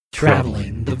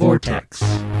Traveling the Vortex.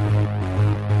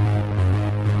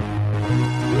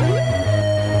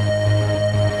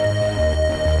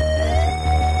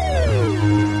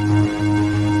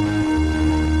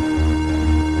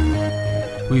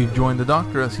 We've joined the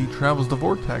Doctor as he travels the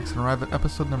vortex and arrive at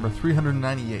episode number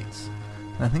 398.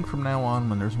 And I think from now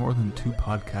on, when there's more than two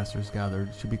podcasters gathered,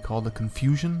 it should be called a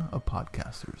confusion of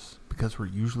podcasters, because we're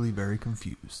usually very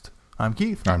confused. I'm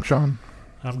Keith. I'm Sean.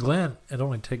 I'm Glenn. It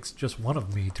only takes just one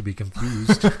of me to be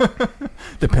confused.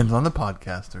 Depends on the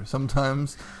podcaster.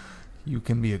 Sometimes you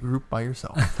can be a group by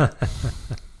yourself.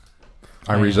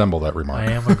 I resemble that remark.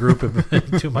 I am a group of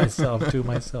to myself,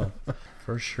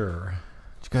 for sure.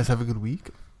 Did you guys have a good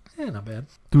week? Yeah, not bad.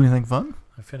 Do anything fun?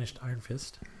 I finished Iron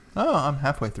Fist. Oh, I'm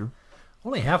halfway through.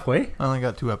 Only halfway? I only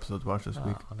got 2 episodes to watch this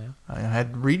week. No. I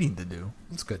had reading to do.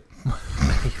 That's good.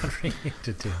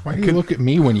 Why do you look at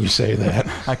me when you say that?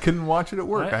 I couldn't watch it at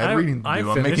work. I had reading to do.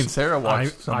 I'm making Sarah watch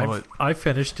some of it. I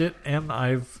finished it, and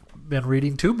I've been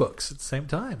reading 2 books at the same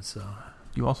time. So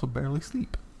you also barely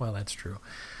sleep. Well, that's true.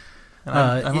 And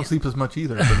I don't sleep as much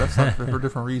either, but that's not for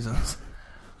different reasons.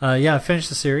 Yeah, I finished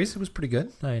the series. It was pretty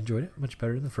good. I enjoyed it. Much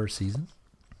better than the first season.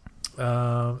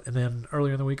 And then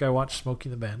earlier in the week, I watched Smokey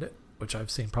and the Bandit, which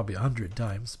I've seen probably 100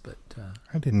 times. But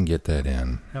I didn't get that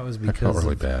in. That was I because felt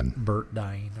really of bad. Bert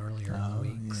dying earlier in the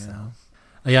week. Yeah. So.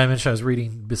 Yeah, I mentioned I was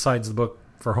reading, besides the book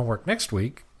for homework next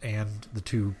week, and the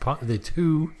two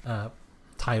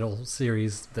title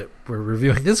series that we're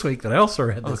reviewing this week that I also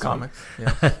read this the comics. week.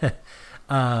 Yeah.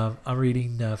 I'm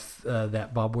reading that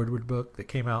Bob Woodward book that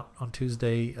came out on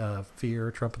Tuesday, Fear,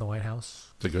 Trump in the White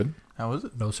House. Is it good? How is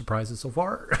it? No surprises so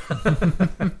far.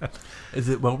 Is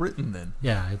it well written then?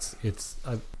 Yeah, it's.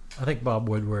 I think Bob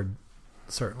Woodward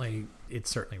certainly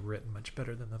written much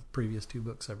better than the previous 2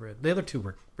 books I've read. The other 2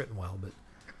 were written well, but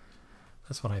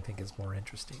this one I think is more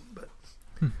interesting. But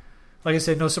like I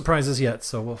said, no surprises yet,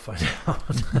 so we'll find out.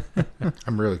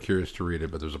 I'm really curious to read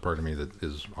it, but there's a part of me that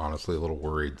is honestly a little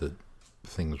worried that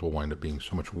things will wind up being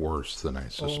so much worse than I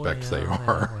suspect they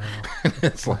are. Well.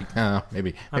 It's like,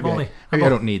 maybe I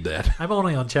don't need that. I'm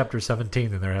only on chapter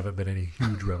 17, and there haven't been any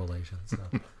huge revelations. So.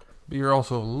 But you're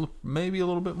also maybe a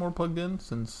little bit more plugged in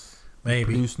since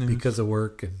Maybe News. because of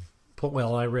work and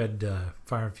I read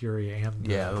Fire and Fury and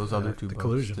those other 2 the books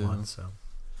Collusion too. one. So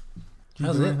Did you that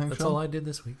was do it. anything, That's Sean? all I did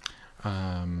this week.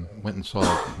 Went and saw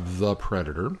The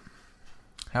Predator.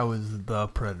 How is The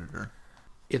Predator?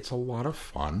 It's a lot of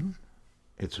fun.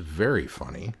 It's very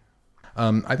funny.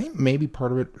 I think maybe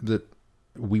part of it that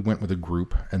we went with a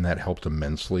group, and that helped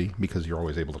immensely because you're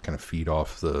always able to kind of feed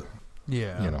off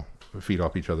feed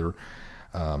off each other.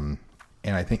 And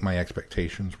I think my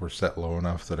expectations were set low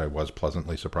enough that I was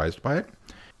pleasantly surprised by it.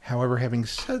 However, having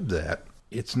said that,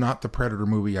 it's not the Predator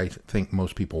movie I think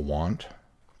most people want,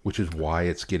 which is why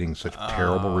it's getting such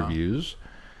terrible reviews.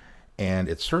 And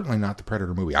it's certainly not the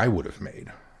Predator movie I would have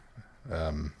made.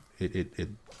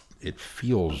 It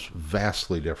feels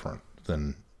vastly different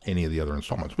than any of the other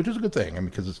installments, which is a good thing. I mean,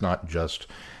 because it's not just,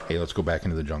 hey, let's go back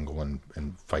into the jungle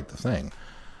and fight the thing.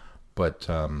 But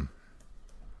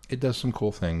it does some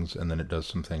cool things, and then it does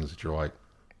some things that you're like,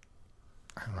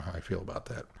 I don't know how I feel about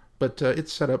that. But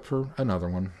it's set up for another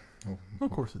one. Of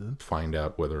course it did. Find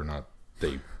out whether or not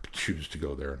they choose to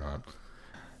go there or not.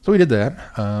 So we did that.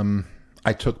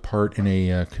 I took part in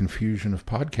a confusion of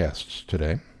podcasts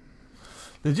today.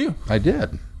 Did you? I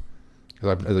did.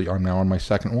 Because I'm now on my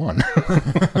second one.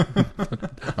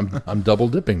 I'm double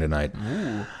dipping tonight.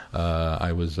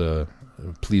 I was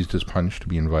pleased as punch to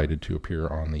be invited to appear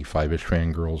on the Five-ish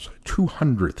Fangirls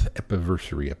 200th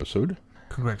anniversary episode.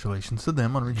 Congratulations to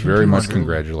them on reaching Very 200. much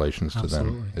congratulations to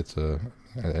Absolutely. them. It's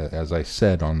as I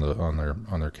said on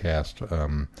their cast,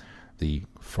 the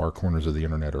far corners of the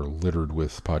internet are littered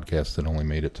with podcasts that only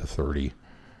made it to 30,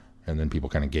 and then people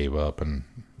kind of gave up and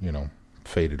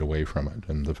faded away from it.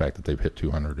 And the fact that they've hit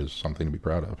 200 is something to be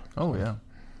proud of. Oh yeah,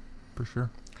 for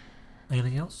sure.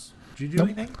 Anything else? Did you do Nope.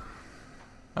 anything?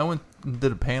 I went and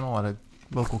did a panel at a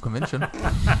local convention.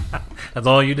 That's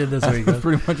all you did this week. That's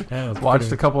pretty much Yeah,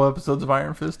 watched a couple episodes of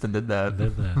Iron Fist and did that.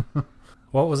 Did that.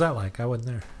 What was that like? I wasn't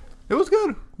there. It was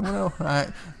good.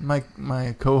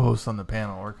 My co-hosts on the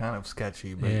panel were kind of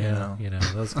sketchy, but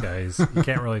those guys, you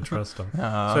can't really trust them.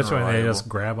 Especially when they unreliable. just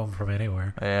grab them from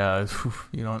anywhere. Yeah,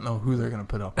 you don't know who they're going to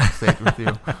put up on stage with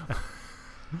you.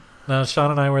 Now,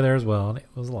 Sean and I were there as well, and it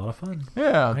was a lot of fun.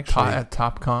 Yeah, Actually- at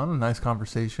TopCon, a nice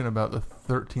conversation about the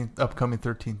upcoming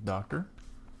 13th Doctor.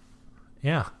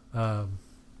 Yeah.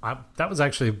 That was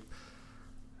actually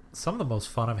some of the most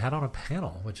fun I've had on a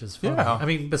panel, which is fun. Yeah. I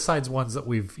mean, besides ones that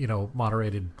we've,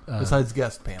 moderated. Besides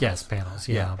guest panels. Guest panels,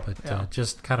 yeah. But Yeah.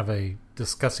 just kind of a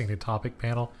discussing a topic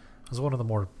panel was one of the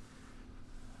more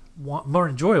more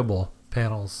enjoyable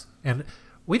panels. And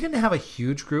we didn't have a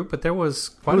huge group, but there was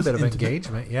quite a bit of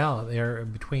engagement. Yeah, there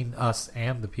between us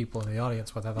and the people in the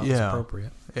audience, what I thought was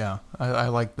appropriate. Yeah, I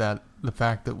like that. The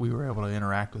fact that we were able to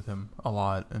interact with him a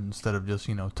lot instead of just,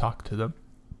 talk to them.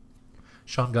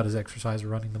 Sean got his exercise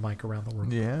running the mic around the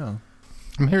room. Yeah.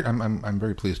 I'm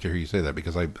very pleased to hear you say that,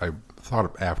 because I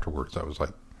thought afterwards, I was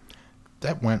like,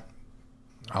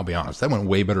 I'll be honest, that went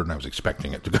way better than I was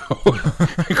expecting it to go.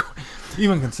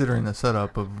 Even considering the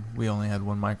setup of we only had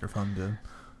one microphone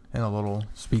and a little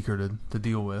speaker to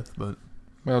deal with, but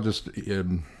just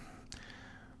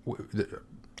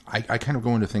I kind of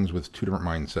go into things with two different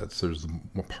mindsets. There's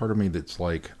the part of me that's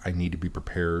like, I need to be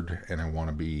prepared, and I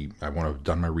want to have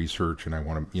done my research, and I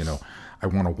want to, I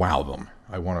want to wow them.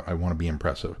 I want to be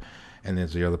impressive. And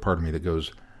there's the other part of me that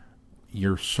goes,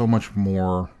 you're so much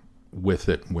more with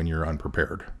it when you're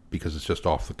unprepared, because it's just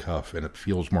off the cuff and it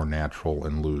feels more natural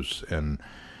and loose. And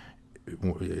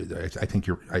I think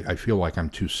I feel like I'm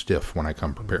too stiff when I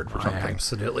come prepared for something. I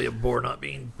absolutely abhor not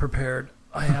being prepared.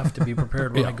 I have to be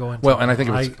prepared when I go into and I think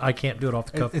I can't do it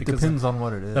off the cuff. It depends on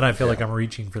what it is. Then I feel like I'm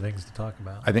reaching for things to talk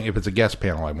about. I think if it's a guest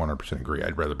panel, I 100% agree.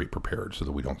 I'd rather be prepared so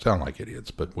that we don't sound like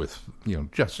idiots. But with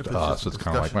just us, it's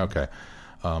kind of like, okay.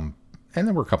 And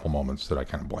there were a couple moments that I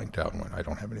kind of blanked out when I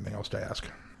don't have anything else to ask.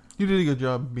 You did a good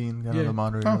job being kind of the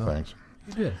moderator. Oh, thanks.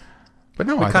 You did. But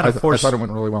no, I thought it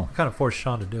went really well. I kind of forced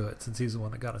Sean to do it since he's the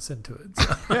one that got us into it.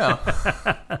 So.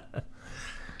 Yeah.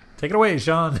 Take it away,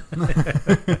 Sean.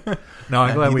 No,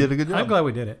 I'm glad we did a good job. I'm glad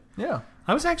we did it. Yeah.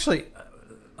 I was actually,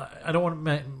 I don't want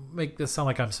to make this sound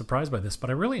like I'm surprised by this, but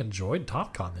I really enjoyed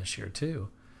TopCon this year too.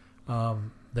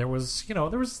 There was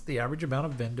the average amount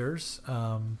of vendors.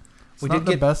 We did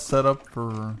get the best setup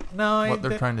for what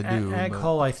they're trying to do. Ag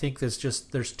Hall, I think there's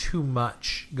too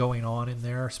much going on in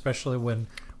there, especially when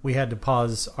we had to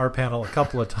pause our panel a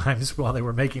couple of times while they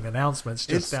were making announcements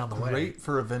down the way. It's great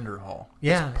for a vendor hall.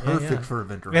 Yeah, it's perfect for a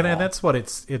vendor hall. And that's what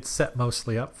it's set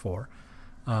mostly up for.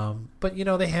 But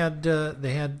they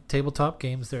had tabletop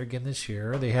games there again this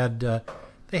year. They had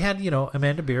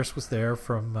Amanda Bierce was there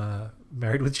from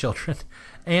Married with Children,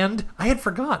 and I had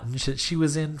forgotten that she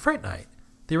was in Fright Night,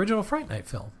 the original Fright Night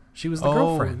film. She was the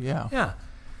girlfriend. Yeah.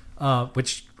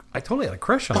 Which I totally had a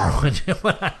crush on her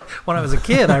when I was a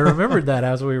kid. I remembered that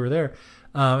as we were there.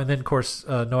 And then, of course,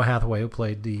 Noah Hathaway, who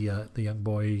played the young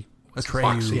boy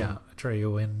Atreyu. Yeah,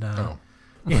 Atreyu in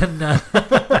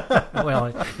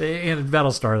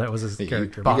Battlestar. That was his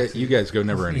character. You guys go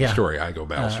Never Ending Story. I go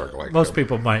Battlestar. Most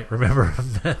people might remember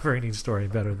Never Ending Story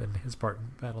better than his part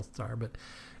in Battlestar. But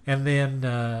and then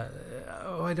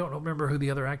I don't remember who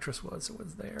the other actress was that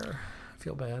was there. I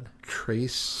feel bad.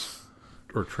 Tracy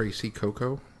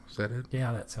Coco. Is that it?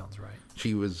 Yeah, that sounds right.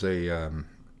 She was a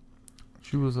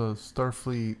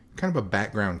Starfleet kind of a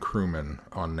background crewman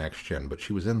on Next Gen, but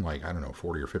she was in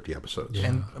 40 or 50 episodes. Yeah.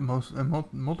 And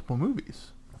multiple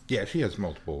movies. Yeah, she has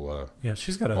multiple.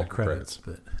 She's got other credits,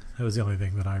 but that was the only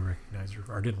thing that I recognized her,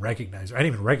 or didn't recognize her. I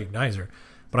didn't even recognize her,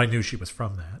 but I knew she was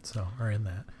from that, or in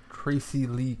that. Tracy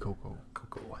Lee Coco.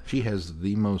 She has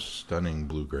the most stunning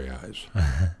blue-gray eyes.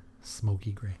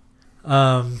 Smoky gray.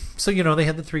 So they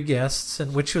had the 3 guests,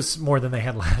 and which was more than they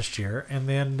had last year, and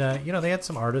then they had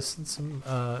some artists and some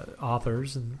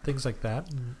authors and things like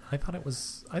that. And I thought it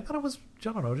was I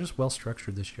don't know, just well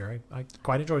structured this year. I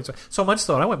quite enjoyed it so much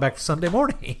so I went back Sunday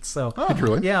morning. So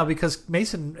really? Yeah, because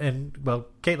Mason and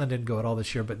Caitlin didn't go at all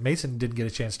this year, but Mason didn't get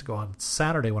a chance to go on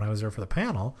Saturday when I was there for the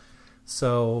panel.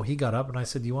 So he got up and I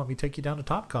said, "Do you want me to take you down to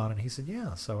TopCon?" And he said,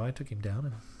 "Yeah." So I took him down,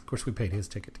 and of course we paid his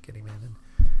ticket to get him in and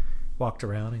walked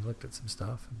around. He looked at some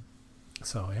stuff, and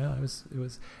so it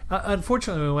was.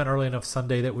 Unfortunately, we went early enough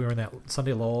Sunday that we were in that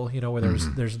Sunday lull, where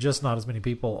there's just not as many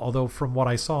people. Although from what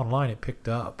I saw online, it picked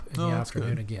up in the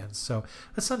afternoon again. So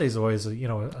a Sunday's always a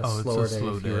slower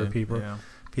day, fewer people. Yeah.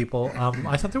 People.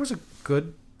 I thought there was a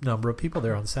good number of people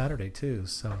there on Saturday too.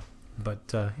 So,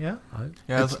 but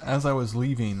as I was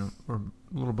leaving, or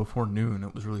a little before noon,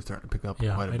 it was really starting to pick up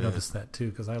quite a bit. I noticed that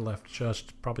too because I left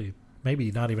just probably.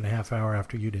 Maybe not even a half hour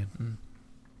after you did.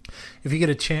 If you get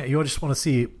a chance, you just want to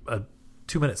see a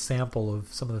 2-minute sample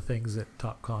of some of the things at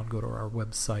TopCon, go to our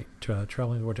website,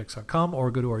 travelingthevortex.com,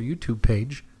 or go to our YouTube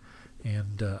page.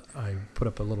 And I put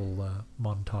up a little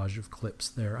montage of clips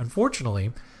there.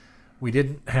 Unfortunately, we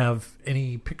didn't have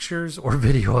any pictures or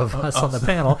video of us on the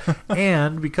panel.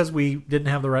 And because we didn't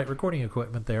have the right recording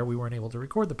equipment there, we weren't able to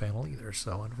record the panel either.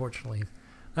 So unfortunately,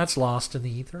 that's lost in the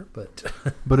ether,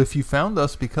 but if you found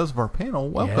us because of our panel,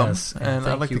 welcome. Yes, and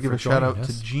I'd like to give a shout out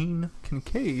to Gene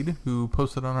Kincaid, who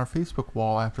posted on our Facebook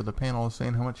wall after the panel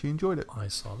saying how much he enjoyed it. I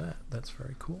saw that. That's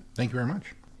very cool. Thank you very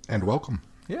much. And welcome.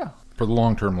 Yeah. For the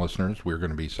long-term listeners, we're going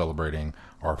to be celebrating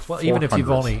our 400th. Well, even if you've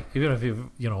only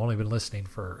been listening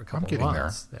for a couple of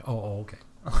months. Oh, okay.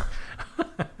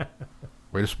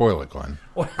 Way to spoil it, Glenn.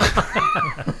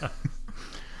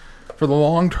 For the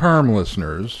long-term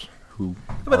listeners who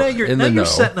But now you're, in now the you're know,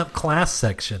 setting up class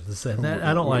sections, and that,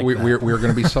 I don't like that. we're going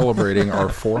to be celebrating our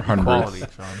 400th Quality,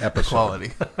 Sean. episode.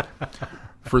 Quality.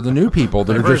 For the new people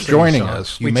that are just Diversity, joining Sean.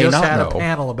 us, you we may just not had know. a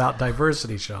panel about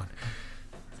diversity, Sean.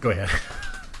 Go ahead.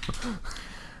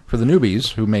 For the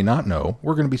newbies who may not know,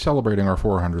 we're going to be celebrating our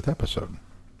 400th episode.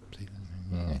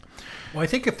 Well, I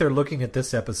think if they're looking at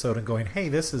this episode and going, hey,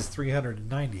 this is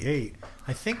 398,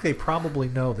 I think they probably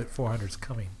know that 400 is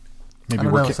coming. I Maybe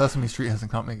don't we're know. Sesame Street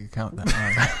hasn't make a count that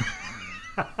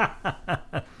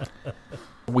high.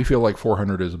 we feel like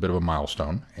 400 is a bit of a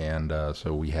milestone, and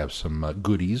so we have some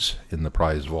goodies in the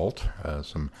prize vault,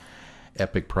 some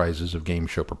epic prizes of game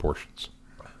show proportions.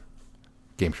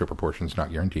 Game show proportions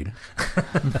not guaranteed.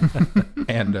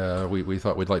 And we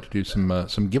thought we'd like to do some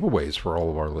giveaways for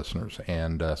all of our listeners.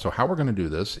 And so how we're going to do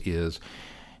this is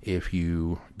if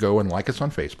you go and like us on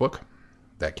Facebook,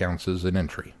 that counts as an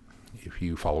entry. If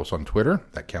you follow us on Twitter,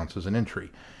 that counts as an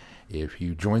entry. If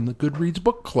you join the Goodreads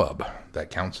Book Club, that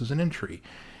counts as an entry.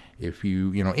 If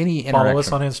you any interaction. Follow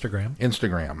us on Instagram.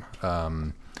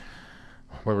 Instagram.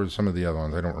 What were some of the other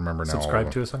ones? I don't remember now. Subscribe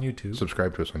to us on YouTube.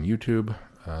 Subscribe to us on YouTube.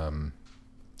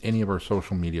 Any of our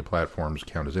social media platforms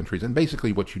count as entries. And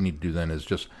basically what you need to do then is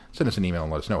just send us an email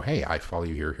and let us know, hey, I follow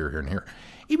you here, here, here, and here.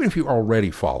 Even if you already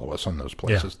follow us on those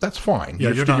places, that's fine. Yeah,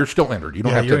 you're still entered. You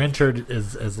don't have you're to. entered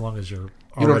as long as you're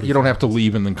You don't have to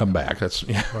leave and then come back. That's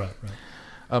Right.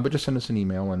 but just send us an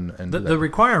email and do that. The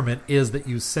requirement is that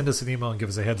you send us an email and give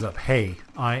us a heads up. Hey,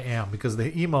 I am, because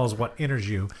the email is what enters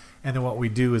you, and then what we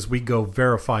do is we go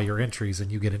verify your entries,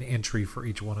 and you get an entry for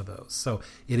each one of those. So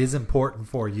it is important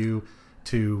for you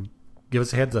to give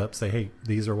us a heads up, say, hey,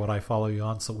 these are what I follow you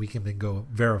on, so we can then go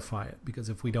verify it. Because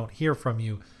if we don't hear from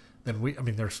you, then we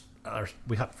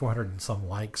have 400 and some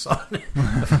likes on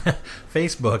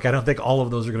Facebook. I don't think all of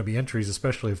those are going to be entries,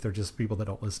 especially if they're just people that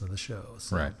don't listen to the show.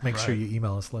 So Right. make sure you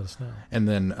email us, let us know. And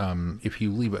then if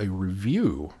you leave a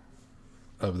review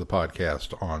of the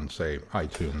podcast on, say,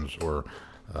 iTunes or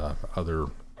other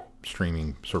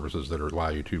streaming services that allow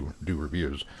you to do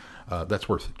reviews, that's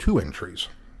worth 2 entries.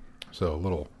 So a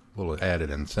little added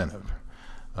incentive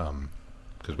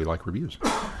because we like reviews.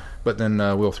 But then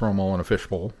we'll throw them all in a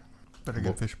fishbowl. Better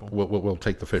get fishbowl. We'll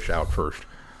take the fish out first,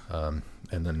 and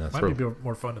then Might be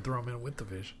more fun to throw them in with the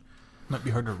fish. Might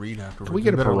be hard to read afterwards. Can we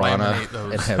get a better piranha laminate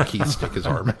those. and have Keith stick his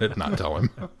arm in it and not tell him?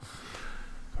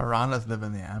 Piranhas live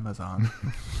in the Amazon.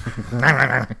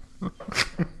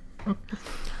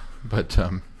 But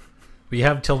We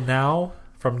have till now,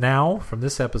 from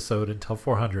this episode until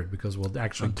 400, because we'll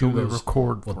actually Until do we those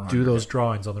record We'll 400. do those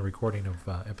drawings on the recording of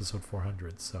episode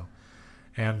 400. So,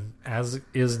 and as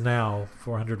is now,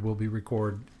 400 will be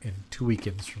recorded in 2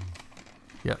 weekends from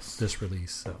Yes. this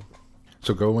release.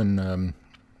 so go and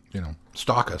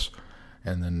stalk us,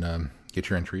 and then get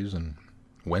your entries and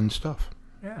win stuff.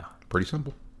 Yeah, Pretty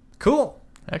simple. cool.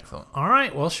 Excellent. All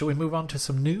right. Well, shall we move on to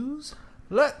some news?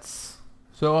 Let's.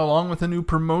 So, along with a new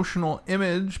promotional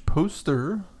image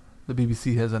poster, the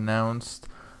BBC has announced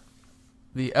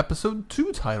the episode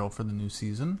 2 title for the new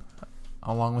season,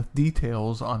 along with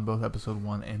details on both episode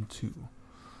 1 and 2.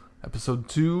 Episode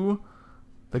 2,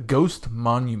 The Ghost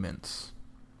Monuments.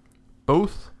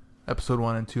 Both episode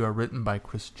 1 and 2 are written by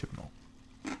Chris Chibnall,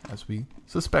 as we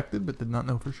suspected but did not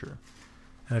know for sure.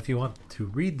 And if you want to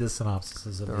read the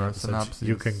synopses of There the are episodes, synopses.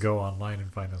 you can go online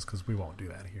and find us, because we won't do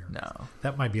that here. No.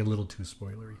 That might be a little too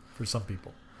spoilery for some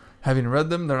people. Having read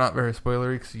them, they're not very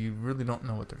spoilery because you really don't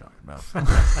know what they're talking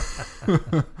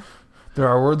about. There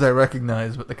are words I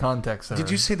recognize, but the context are... Did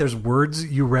you say there's words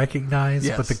you recognize,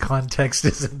 Yes. but the context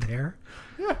isn't there?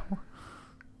 Yeah.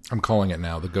 I'm calling it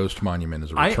now. The Ghost Monument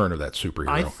is a return of that superhero.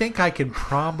 I think I could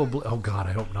probably... Oh, God,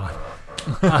 I hope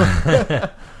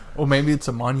not. Well, maybe it's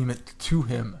a monument to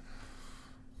him.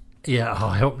 Yeah,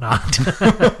 I hope not.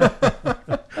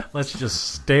 Let's just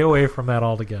stay away from that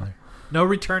altogether. No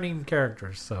returning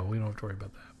characters, so we don't have to worry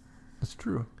about that. That's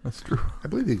true. That's true. I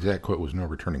believe the exact quote was no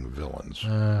returning villains.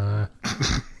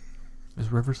 Is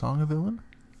River Song a villain?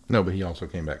 No, but he also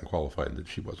came back and qualified that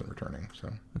she wasn't returning.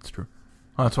 So That's true.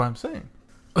 Oh, that's what I'm saying.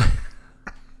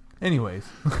 Anyways,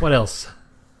 What else?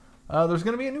 there's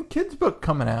going to be a new kids book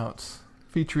coming out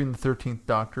featuring the 13th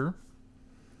Doctor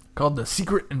called The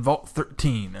Secret in Vault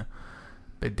 13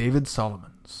 by David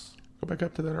Solomons. go back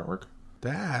up to that artwork.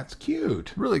 That's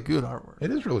cute. Really good artwork.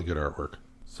 It is really good artwork.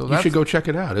 So You should go check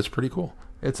it out. It's pretty cool.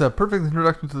 It's a perfect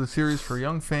introduction to the series for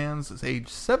young fans age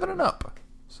 7 and up.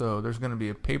 So there's going to be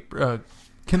a paper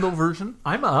Kindle version.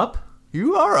 I'm up.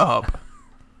 You are up.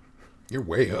 You're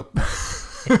way up.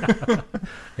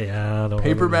 Yeah, don't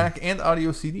Paperback and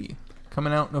audio CD.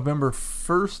 Coming out November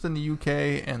 1st in the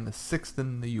UK and the 6th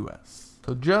in the US.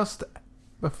 So just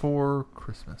before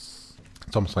Christmas.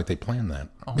 It's almost like they planned that.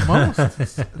 Almost.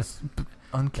 it's They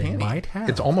uncanny. might have.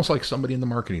 It's almost like somebody in the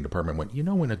marketing department went, you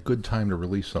know when a good time to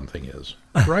release something is?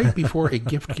 Right before a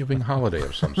gift-giving holiday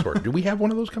of some sort. Do we have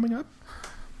one of those coming up?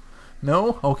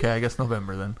 No? Okay, I guess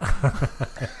November then.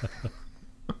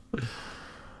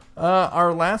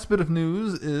 Our last bit of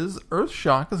news is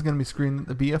Earthshock is going to be screened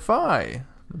at the BFI,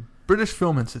 the British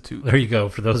Film Institute, There you go,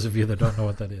 for those of you that don't know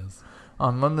what that is.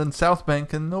 on London South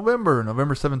Bank in November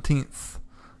 17th.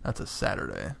 That's a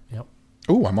Saturday. Yep.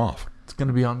 Ooh, I'm off. It's going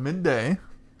to be on midday,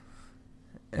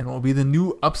 and will be the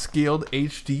new upscaled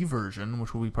HD version,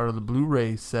 which will be part of the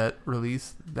Blu-ray set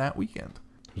released that weekend.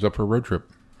 Who's up for a road trip?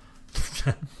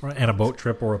 And a boat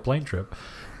trip or a plane trip.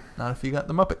 Not if you got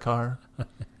the Muppet car.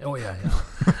 Oh, yeah.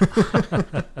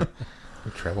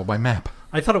 We travel by map.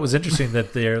 I thought it was interesting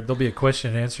that there'll be a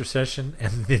question and answer session,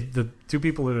 and the two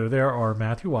people that are there are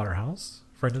Matthew Waterhouse,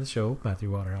 friend of the show, Matthew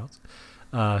Waterhouse,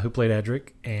 who played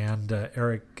Edric, and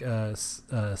Eric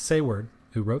Sayward,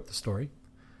 who wrote the story.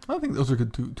 I think those are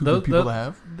good two good people to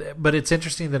have. But it's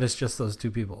interesting that it's just those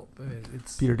two people.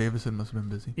 It's Peter Davison must have been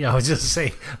busy. Yeah, I was just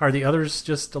saying, are the others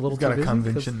just a little He's got too a busy?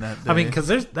 convention that day. I mean, because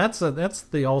that's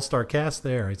the all-star cast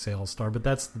there. I'd say all-star, but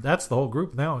that's the whole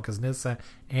group now because Nissa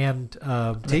and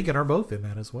Tegan are both in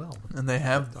that as well. And they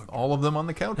have all of them on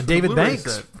the couch. And for the David Blu-ray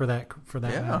Banks set. for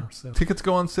that Yeah. matter. So. Tickets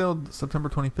go on sale September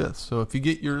 25th. So if you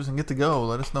get yours and get to go,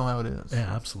 let us know how it is.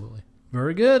 Yeah, absolutely.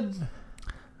 Very good.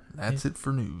 That's it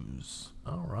for news.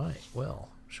 All right. Well,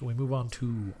 shall we move on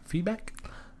to feedback?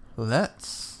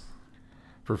 Let's.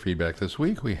 For feedback this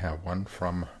week, we have one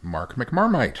from Mark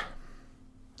McMarmite.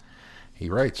 He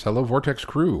writes, "Hello, Vortex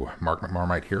crew. Mark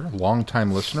McMarmite here.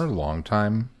 Long-time listener,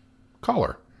 long-time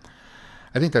caller.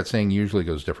 I think that saying usually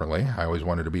goes differently. I always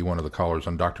wanted to be one of the callers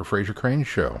on Dr. Fraser Crane's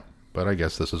show, but I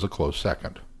guess this is a close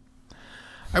second.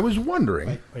 I was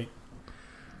wondering..." Wait.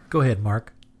 Go ahead,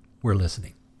 Mark. We're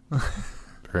listening.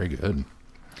 Very good.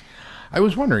 "I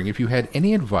was wondering if you had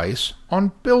any advice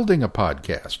on building a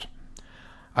podcast.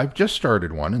 I've just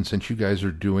started one, and since you guys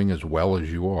are doing as well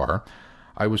as you are,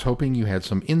 I was hoping you had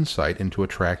some insight into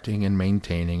attracting and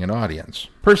maintaining an audience.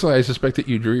 Personally, I suspect that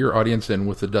you drew your audience in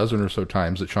with the dozen or so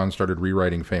times that Sean started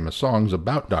rewriting famous songs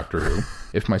about Doctor Who.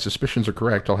 If my suspicions are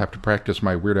correct, I'll have to practice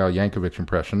my Weird Al Yankovic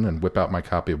impression and whip out my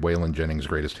copy of Waylon Jennings'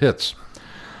 Greatest Hits.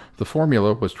 The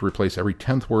formula was to replace every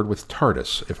 10th word with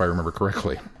TARDIS, if I remember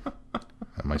correctly."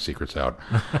 My secret's out.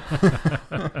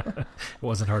 It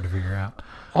wasn't hard to figure out.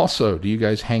 "Also, do you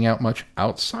guys hang out much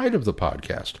outside of the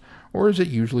podcast, or is it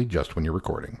usually just when you're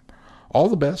recording? All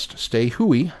the best. Stay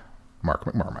hooey, Mark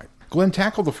McMarmite." Glenn,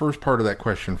 tackle the first part of that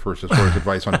question first as far as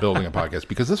advice on building a podcast,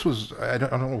 because this was, I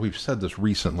don't know if we've said this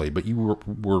recently, but you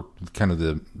were kind of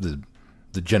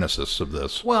the genesis of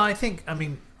this. Well, I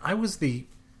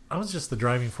was just the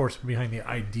driving force behind the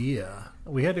idea.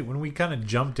 When we kind of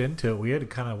jumped into it,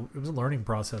 it was a learning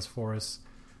process for us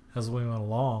as we went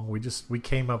along. We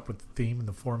came up with the theme and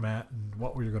the format and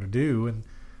what we were going to do, and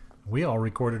we all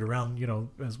recorded around,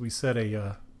 as we said,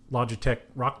 a Logitech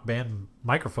Rock Band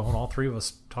microphone, all three of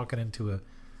us talking into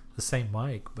the same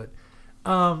mic. But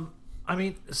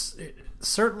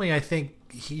certainly I think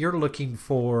you're looking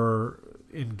for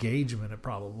engagement. It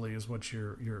probably is what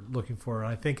you're looking for,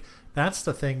 and I think that's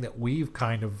the thing that we've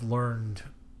kind of learned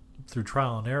through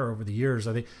trial and error over the years.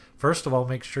 I think first of all,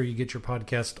 make sure you get your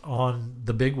podcast on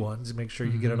the big ones. Make sure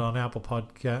you get it on Apple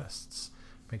Podcasts.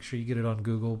 Make sure you get it on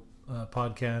Google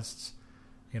Podcasts.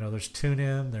 There's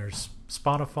TuneIn, there's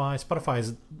Spotify. Spotify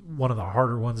is one of the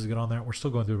harder ones to get on there. We're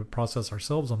still going through the process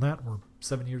ourselves on that. We're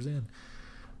 7 years in.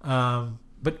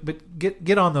 But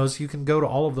get on those. You can go to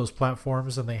all of those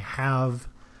platforms, and they have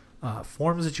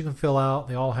forms that you can fill out.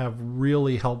 They all have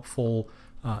really helpful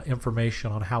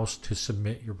information on how to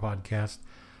submit your podcast.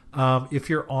 If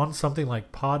you're on something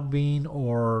like Podbean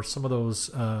or some of those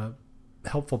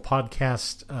helpful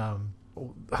podcast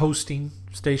hosting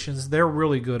stations, they're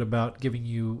really good about giving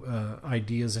you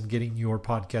ideas and getting your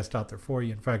podcast out there for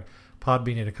you. In fact,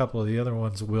 Podbean and a couple of the other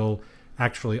ones will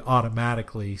actually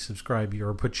automatically subscribe you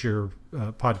or put your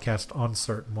podcast on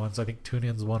certain ones. I think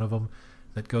TuneIn's one of them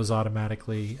that goes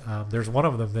automatically. There's one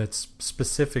of them that's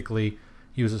specifically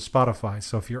uses Spotify,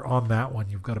 so if you're on that one,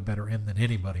 you've got a better in than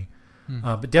anybody.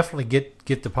 But definitely get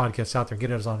the podcast out there,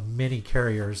 get it as on many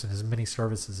carriers and as many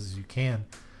services as you can.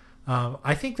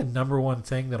 I think the number one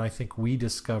thing that I think we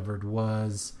discovered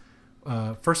was,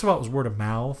 first of all, it was word of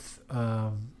mouth.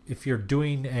 if you're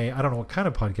doing I don't know what kind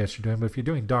of podcast you're doing, but if you're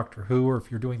doing Doctor Who, or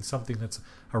if you're doing something that's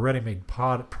a ready-made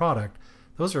product,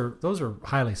 those are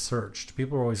highly searched.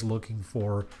 People are always looking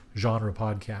for genre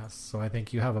podcasts. So I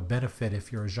think you have a benefit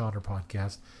if you're a genre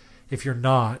podcast. If you're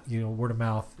not, word of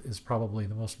mouth is probably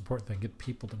the most important thing. Get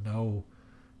people to know,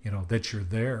 that you're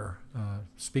there.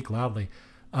 Speak loudly.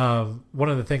 One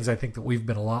of the things I think that we've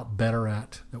been a lot better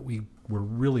at, that we were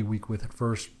really weak with at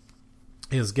first,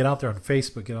 is get out there on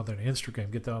Facebook, get out there on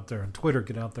Instagram, get out there on Twitter,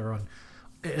 get out there on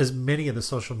as many of the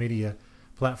social media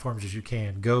platforms as you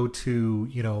can. Go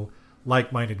to,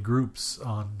 like-minded groups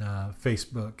on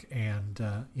Facebook,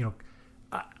 and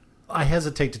I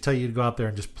hesitate to tell you to go out there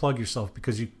and just plug yourself,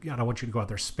 because I don't want you to go out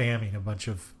there spamming a bunch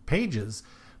of pages,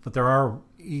 but there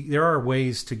are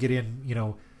ways to get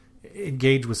in,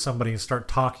 engage with somebody and start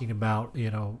talking about,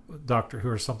 Doctor Who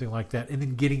or something like that, and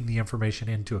then getting the information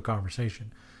into a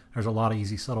conversation. There's a lot of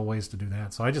easy, subtle ways to do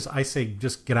that. So I say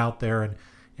just get out there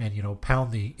and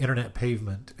pound the internet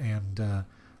pavement and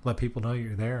let people know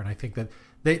you're there. And I think that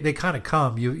they kind of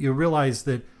come. You realize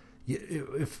that,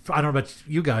 if I don't know about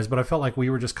you guys, but I felt like we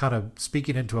were just kind of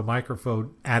speaking into a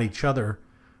microphone at each other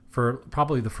for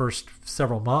probably the first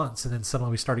several months, and then suddenly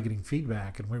we started getting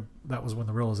feedback, and that was when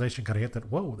the realization kind of hit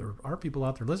that, whoa, there are people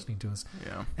out there listening to us.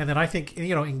 Yeah. And then I think,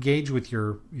 engage with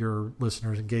your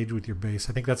listeners, engage with your base.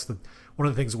 I think that's one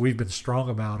of the things that we've been strong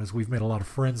about, is we've made a lot of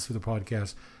friends through the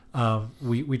podcast.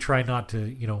 We try not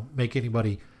to make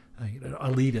anybody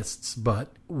elitists,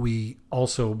 but we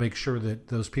also make sure that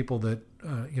those people that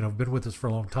have been with us for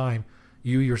a long time,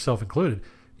 you yourself included,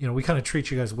 we kind of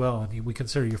treat you guys well, and we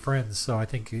consider you friends. So I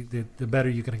think the better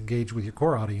you can engage with your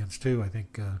core audience too, I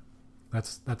think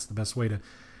that's the best way to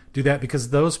do that,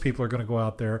 because those people are going to go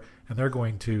out there and they're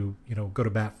going to go to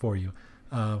bat for you.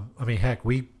 Heck,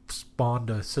 we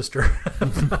spawned a sister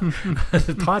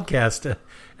podcast,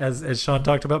 as Sean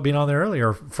talked about being on there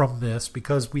earlier, from this,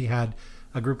 because we had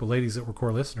a group of ladies that were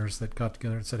core listeners that got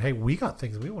together and said, hey, we got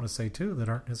things we want to say too that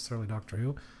aren't necessarily Doctor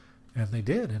Who. And they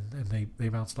did, and they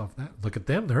bounced off that. Look at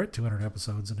them; they're at 200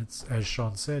 episodes, and it's, as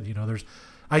Sean said,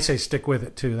 I say stick with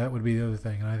it too. That would be the other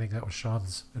thing, and I think that was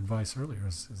Sean's advice earlier.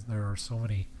 Is there are so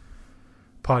many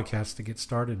podcasts to get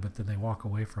started, but then they walk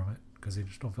away from it because they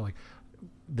just don't feel like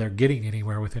they're getting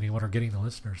anywhere with anyone or getting the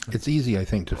listeners. It's easy, I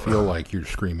think, to feel like you're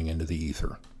screaming into the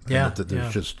ether. Yeah, that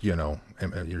there's just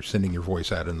you're sending your voice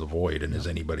out in the void, and is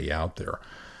anybody out there?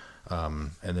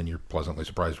 And then you're pleasantly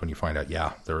surprised when you find out,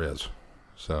 yeah, there is.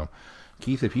 So,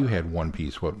 Keith, if you had one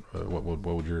piece, what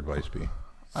would your advice be?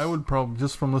 I would probably,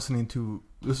 just from listening to,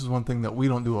 this is one thing that we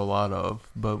don't do a lot of,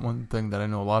 but one thing that I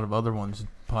know a lot of other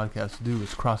podcasts do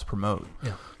is cross-promote.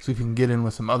 Yeah. So if you can get in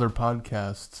with some other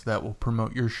podcasts that will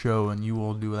promote your show, and you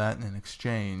will do that in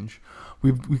exchange,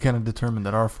 we kind of determined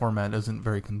that our format isn't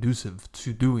very conducive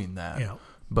to doing that. Yeah.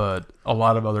 But a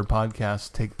lot of other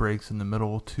podcasts take breaks in the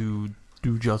middle to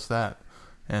do just that.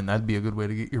 And that'd be a good way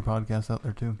to get your podcast out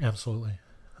there too. Absolutely.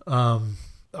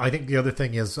 I think the other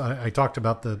thing is, I talked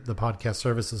about the podcast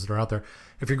services that are out there.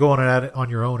 If you're going at it on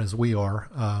your own, as we are,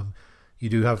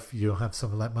 you have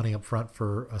some of that money up front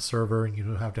for a server, and you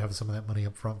do have to have some of that money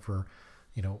up front for,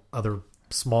 other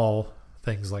small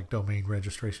things like domain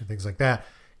registration, things like that.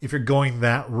 If you're going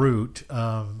that route,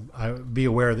 be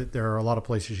aware that there are a lot of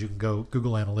places you can go,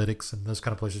 Google Analytics and those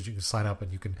kind of places you can sign up,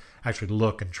 and you can actually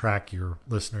look and track your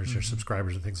listeners, your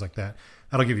subscribers, and things like that.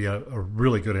 That'll give you a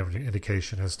really good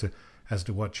indication as to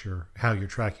how you're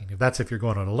tracking. If you're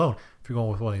going on alone. If you're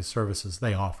going with one of these services,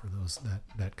 they offer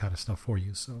that kind of stuff for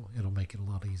you, so it'll make it a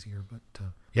lot easier. But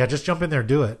just jump in there,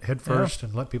 do it head first,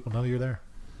 and let people know you're there.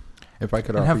 If I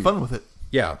could have fun with it.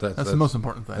 Yeah, that's the most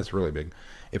important thing. That's really big.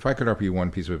 If I could offer you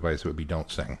one piece of advice, it would be don't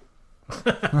sing.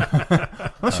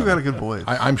 Unless you got a good voice.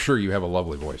 I'm sure you have a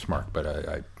lovely voice, Mark, but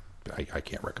I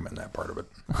can't recommend that part of it.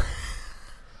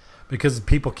 Because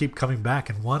people keep coming back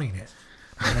and wanting it.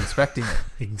 And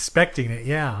expecting it,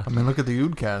 yeah. I mean, look at the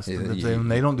Oodcast.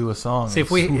 They don't do a song. See, if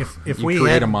we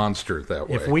create a monster that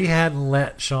way. If we hadn't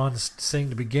let Sean sing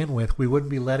to begin with, we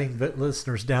wouldn't be letting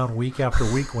listeners down week after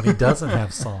week when he doesn't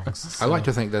have songs. So. I like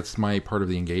to think that's my part of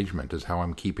the engagement, is how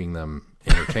I'm keeping them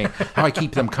entertained, how I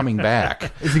keep them coming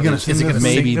back. Is he going to sing?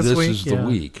 Maybe this is the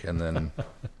week, and then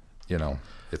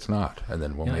it's not, and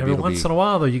then maybe every once in a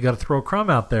while though you got to throw a crumb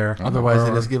out there. Otherwise,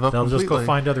 they just give up. They'll completely. just go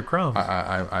find other crumbs.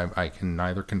 I can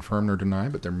neither confirm nor deny,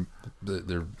 but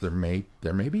there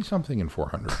may be something in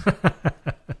 400.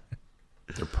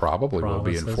 There probably will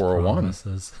be in 401.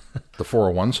 The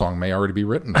 401 song may already be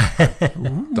written.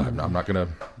 I'm not gonna.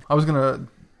 I was gonna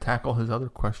tackle his other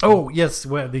question. Oh yes,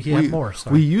 he had more.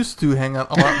 Sorry. We used to hang out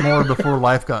a lot more before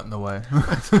life got in the way.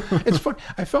 It's fun.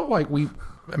 I felt like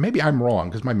maybe I'm wrong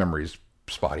because my memory's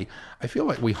spotty. I feel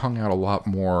like we hung out a lot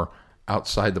more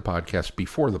outside the podcast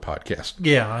before the podcast.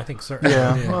 Yeah, I think so.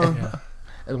 Yeah. Yeah.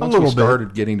 And once we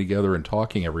started getting together and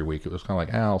talking every week, it was kind of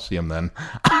like, I'll see him then.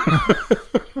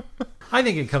 I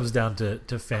think it comes down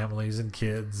to families and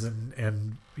kids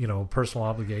and personal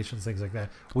obligations, things like that.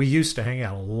 We used to hang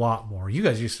out a lot more. You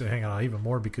guys used to hang out even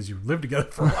more because you lived together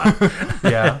for a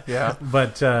while. Yeah.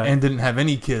 But and didn't have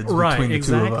any kids between the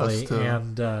two of us.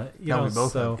 And now we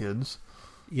both have kids.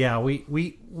 Yeah,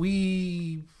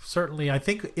 we certainly. I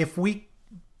think if we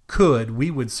could,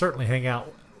 we would certainly hang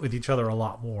out with each other a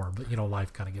lot more. But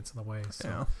life kind of gets in the way. So.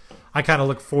 Yeah. I kind of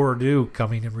look forward to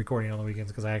coming and recording on the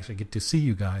weekends because I actually get to see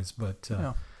you guys. But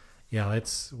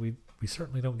we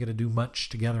certainly don't get to do much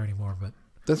together anymore. But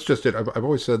that's just it. I've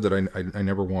always said that I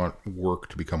never want work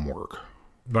to become work.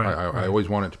 Right, I always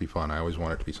want it to be fun. I always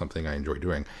want it to be something I enjoy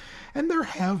doing. And there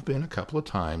have been a couple of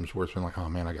times where it's been like, oh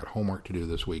man, I got homework to do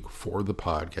this week for the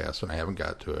podcast and I haven't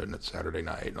got to it, and it's Saturday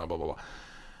night and blah, blah, blah.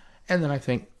 And then I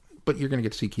think, but you're going to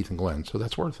get to see Keith and Glenn, so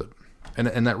that's worth it.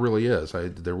 And that really is.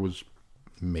 There was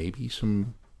maybe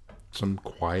some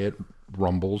quiet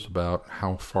rumbles about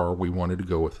how far we wanted to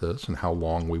go with this and how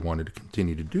long we wanted to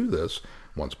continue to do this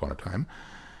once upon a time.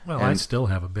 Well, I still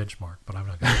have a benchmark, but I'm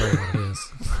not going to tell you what it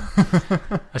is.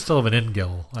 I still have an end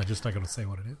goal. I'm just not going to say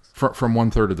what it is. From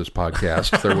 1/3 of this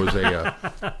podcast, there was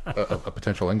a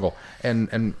potential end goal.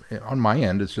 And on my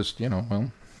end, it's just,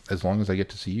 as long as I get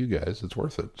to see you guys, it's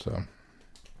worth it. So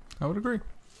I would agree.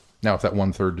 Now, if that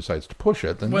 1/3 decides to push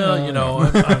it, then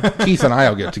Keith and I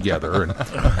will get together. And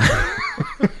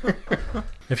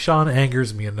if Sean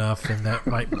angers me enough, then that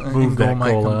might move that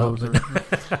goal up.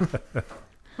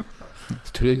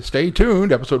 Stay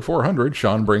tuned. Episode 400.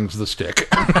 Sean brings the stick.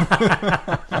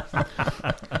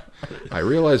 I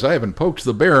realize I haven't poked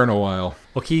the bear in a while.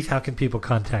 Well, Keith, how can people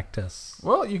contact us?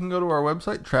 Well, you can go to our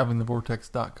website,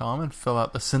 travelingthevortex.com, and fill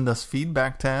out the Send Us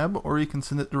Feedback tab, or you can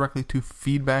send it directly to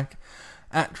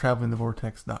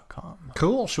feedback@travelingthevortex.com.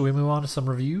 Cool. Should we move on to some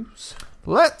reviews?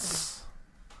 Let's.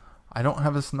 I don't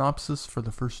have a synopsis for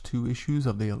the first 2 issues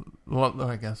of the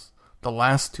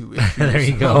last 2 issues there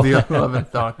you go. of the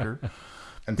 11th Doctor.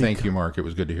 And thank you, Mark. It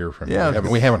was good to hear from you. Yeah,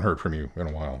 we haven't heard from you in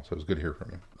a while, so it was good to hear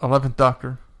from you. 11th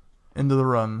Doctor, Into the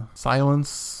Run,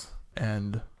 Silence,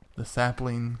 and the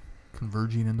sapling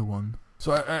converging into one.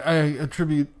 So I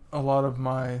attribute a lot of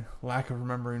my lack of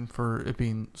remembering for it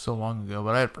being so long ago,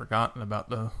 but I had forgotten about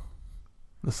the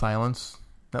silence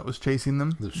that was chasing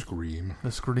them. The scream.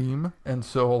 And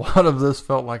so a lot of this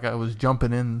felt like I was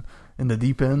jumping in the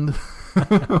deep end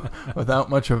without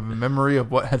much of a memory of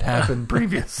what had happened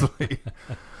previously.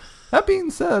 That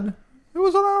being said, it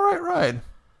was an all right ride.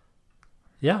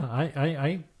 Yeah,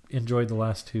 I enjoyed the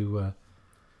last 2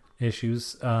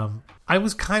 issues. I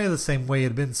was kind of the same way. It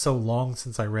had been so long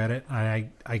since I read it. I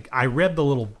read the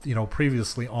little,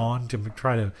 previously on to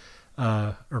try to,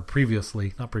 not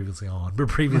previously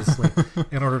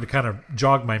in order to kind of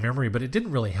jog my memory, but it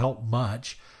didn't really help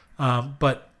much.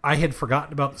 But I had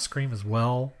forgotten about the scream as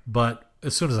well, but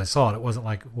as soon as I saw it, it wasn't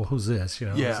like, well, who's this?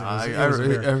 I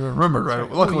remembered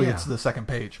right. Luckily, it's the second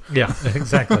page. Yeah,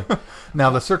 exactly. Now,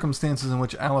 the circumstances in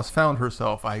which Alice found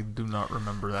herself, I do not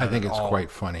remember that. I think it's quite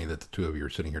funny that the two of you are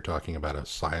sitting here talking about a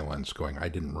silence going, I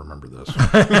didn't remember this.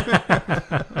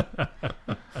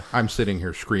 I'm sitting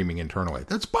here screaming internally,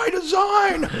 that's by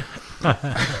design!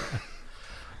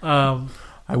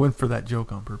 I went for that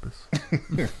joke on purpose.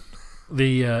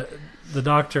 The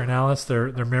Doctor and Alice,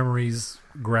 their memories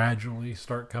gradually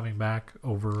start coming back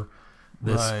over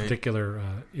this particular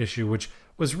issue, which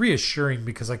was reassuring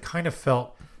because I kind of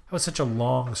felt it was such a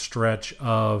long stretch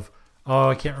of,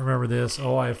 I can't remember this,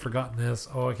 I've forgotten this,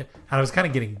 I can't. And I was kind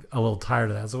of getting a little tired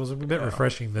of that, so it was a bit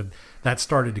refreshing that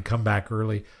started to come back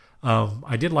early.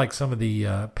 I did like some of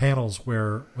the panels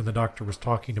when the Doctor was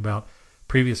talking about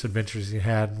previous adventures he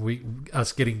had, and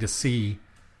us getting to see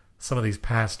some of these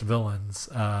past villains.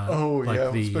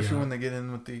 Especially when they get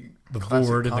in with the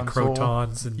Vord and the console.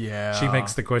 Crotons. And she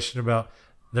makes the question about,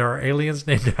 there are aliens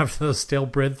named after those stale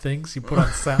bread things you put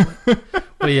on salad.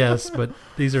 Well, yes, but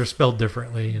these are spelled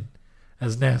differently and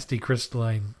as nasty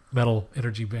crystalline metal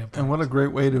energy vampires. And what a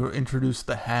great way to introduce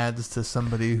the Hads to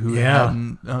somebody who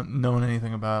hadn't known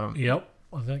anything about them. Yep,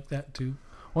 I like that too.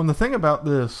 Well, and the thing about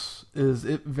this is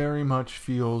it very much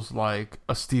feels like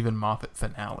a Stephen Moffat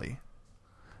finale.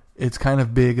 It's kind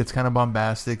of big. It's kind of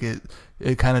bombastic.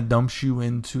 It kind of dumps you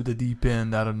into the deep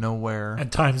end out of nowhere.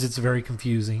 At times, it's very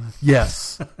confusing.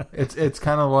 Yes, it's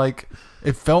kind of like,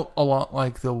 it felt a lot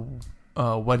like the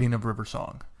Wedding of River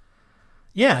Song.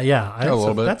 Yeah. A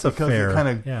little bit. That's a because fair. it kind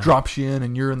of yeah. drops you in,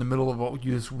 and you're in the middle of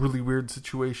this really weird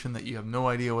situation that you have no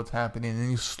idea what's happening,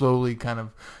 and you slowly kind of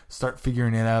start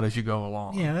figuring it out as you go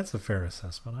along. Yeah, that's a fair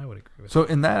assessment. I would agree with So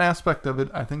in that aspect of it,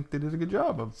 I think they did a good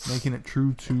job of making it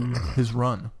true to his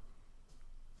run.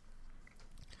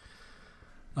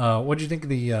 What do you think of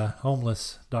the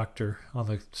homeless doctor on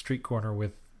the street corner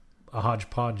with a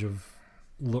hodgepodge of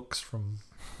looks from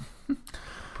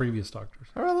previous doctors?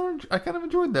 I kind of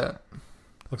enjoyed that.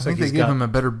 Looks I think like they gave him a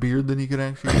better beard than he could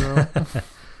actually grow.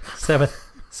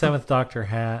 seventh Doctor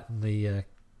hat and the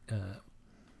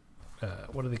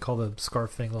what do they call the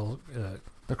scarf thing? Little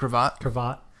The cravat.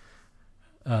 cravat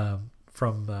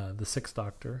from the Sixth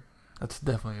Doctor. That's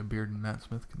definitely a beard Matt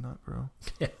Smith could not grow.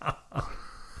 Yeah,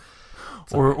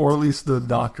 Or at least the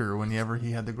Doctor, whenever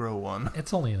he had to grow one.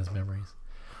 it's only in his memories.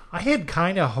 I had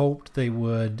kind of hoped they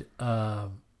would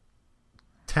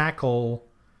tackle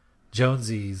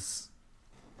Jonesy's,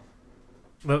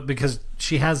 because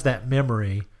she has that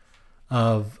memory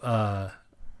of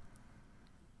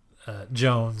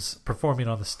Jones performing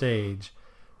on the stage,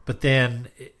 but then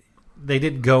they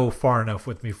didn't go far enough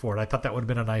with me for it. I thought that would have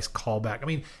been a nice callback. I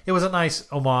mean, it was a nice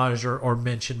homage or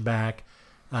mention back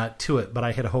to it, but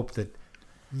I had hoped that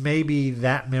maybe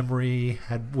that memory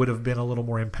would have been a little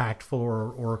more impactful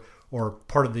or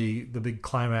part of the big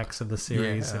climax of the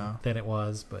series than it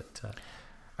was. But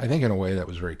I think in a way that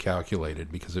was very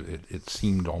calculated, because it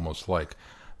seemed almost like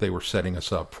they were setting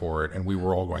us up for it, and we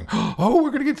were all going, "Oh,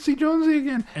 we're going to get to see Jonesy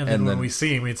again!" And then when we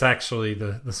see him, it's actually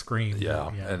the scream. Yeah.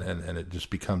 And it just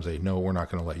becomes no, we're not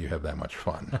going to let you have that much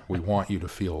fun. We want you to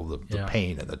feel the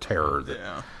pain and the terror.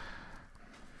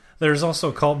 There's also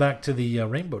a callback to the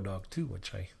Rainbow Dog too,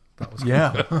 which I thought was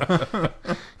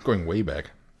cool. Going way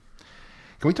back.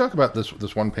 Can we talk about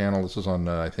this one panel? This is on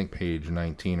I think page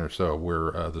 19 or so,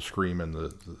 where the Scream and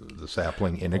the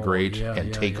Sapling integrate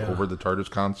and take over the TARDIS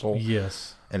console.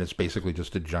 Yes, and it's basically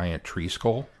just a giant tree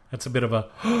skull. That's a bit of a.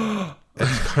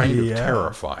 It's kind of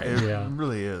terrifying. It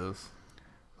really is.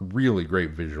 Really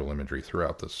great visual imagery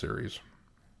throughout this series.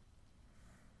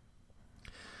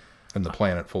 And the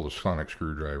planet full of sonic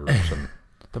screwdrivers and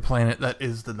The planet that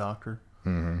is the Doctor.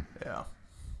 Mm-hmm. Yeah.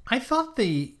 I thought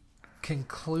the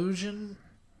conclusion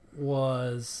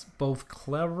was both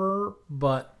clever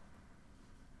but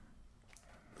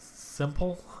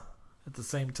simple at the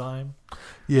same time.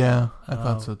 Yeah, I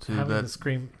thought so too. Having the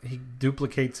Scream, he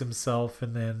duplicates himself,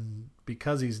 and then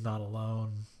because he's not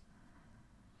alone,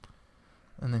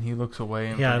 and then he looks away.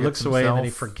 And he looks himself. away, and then he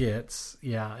forgets.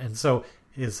 Yeah, and so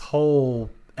his whole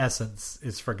essence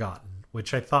is forgotten,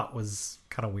 which I thought was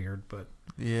kind of weird, but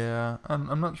yeah,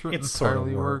 I'm not sure it it sort of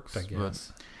entirely worked, works. I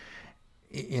guess.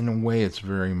 in a way, it's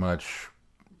very much.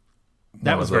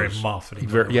 That was very Moffat.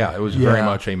 It was very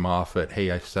much a Moffat.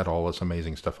 Hey, I set all this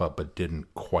amazing stuff up, but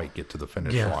didn't quite get to the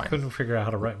finish line. Couldn't figure out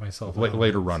how to write myself.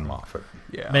 Later run Moffat.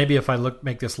 Yeah, maybe if I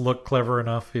make this look clever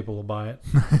enough, people will buy it.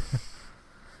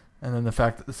 And then the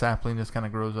fact that the sapling just kind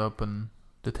of grows up and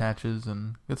detaches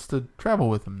and gets to travel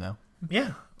with him now.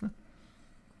 Yeah,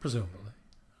 presumably.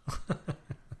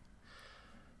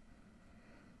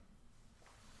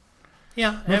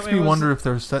 Yeah, Makes me wonder if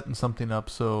they're setting something up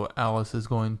so Alice is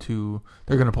they're going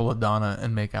to pull a Donna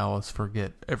and make Alice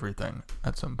forget everything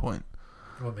at some point.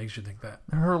 What makes you think that?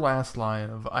 Her last line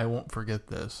of "I won't forget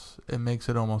this," it makes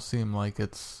it almost seem like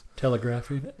it's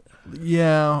Telegraphing it?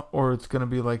 Yeah, or it's going to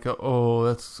be like,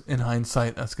 that's in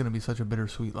hindsight, that's going to be such a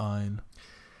bittersweet line.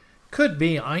 Could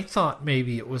be. I thought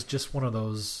maybe it was just one of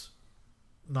those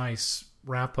nice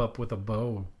wrap up with a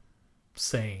bow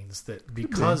sayings that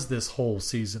because this whole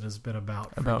season has been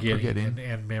about forgetting.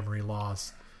 And memory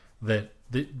loss, that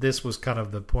this was kind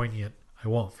of the poignant, I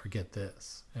won't forget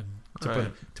this, and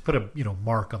to put a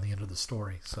mark on the end of the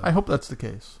story. So I hope that's the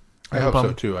case. I hope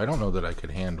so too. I don't know that I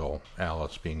could handle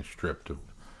Alice being stripped of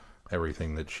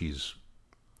everything that she's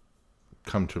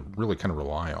come to really kind of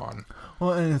rely on.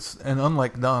 Well, and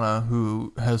unlike Donna,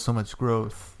 who has so much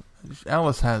growth,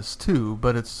 Alice has too,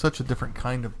 but it's such a different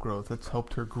kind of growth that's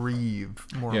helped her grieve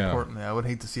more importantly. I would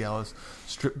hate to see Alice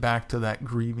stripped back to that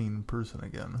grieving person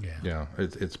again. Yeah.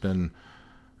 It's been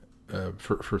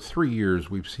for 3 years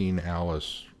we've seen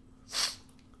Alice,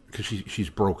 because she's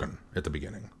broken at the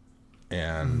beginning,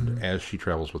 and as she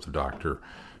travels with the Doctor,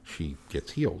 she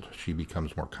gets healed. She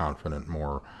becomes more confident,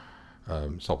 more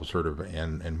self-assertive,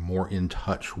 and more in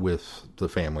touch with the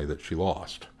family that she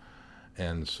lost.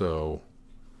 And so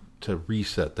to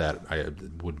reset that,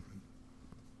 it would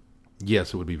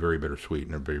be very bittersweet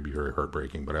and it would be very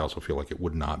heartbreaking, but I also feel like it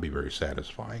would not be very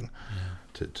satisfying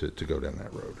to go down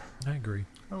that road. I agree.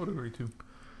 I would agree too.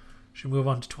 Should we move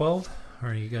on to 12,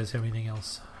 or do you guys have anything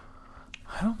else?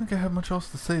 I don't think I have much else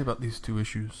to say about these 2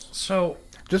 issues. So,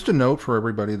 Just a note for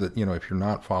everybody that, if you're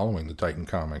not following the Titan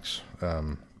comics,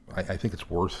 I think it's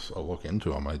worth a look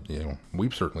into them.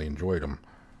 We've certainly enjoyed them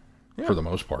for the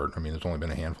most part. I mean, there's only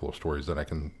been a handful of stories that I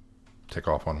can tick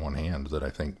off on one hand that I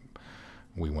think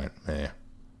we went,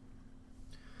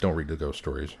 Don't read the ghost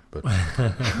stories, but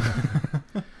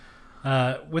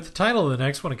with the title of the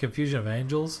next one, A Confusion of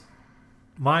Angels,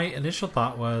 my initial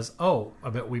thought was, I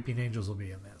bet Weeping Angels will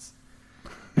be in this.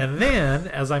 And then,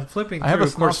 as I'm flipping through, I have a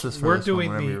of course, synopsis for we're this one doing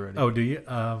whenever you're ready. the... Oh, do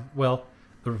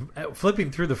you? Flipping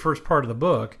through the first part of the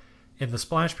book in the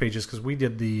splash pages, because we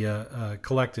did the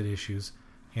collected issues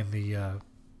in the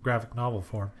graphic novel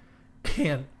form,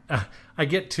 and I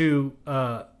get to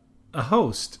a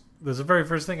host. There's the very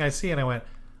first thing I see, and I went,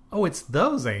 oh, it's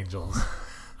those angels.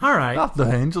 All right. Not the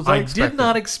angels I did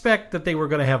not expect that they were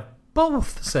going to have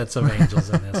both sets of angels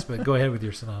in this, but go ahead with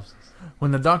your synopsis.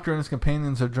 When the Doctor and his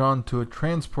companions are drawn to a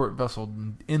transport vessel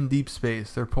in deep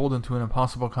space, they're pulled into an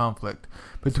impossible conflict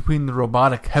between the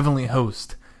robotic heavenly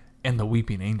host and the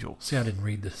Weeping Angels. See, I didn't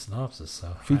read the synopsis,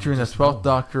 so... Featuring the 12th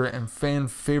Doctor and fan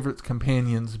favorite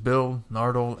companions Bill,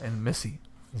 Nardole, and Missy.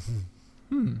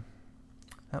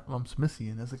 That lumps Missy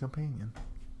in as a companion.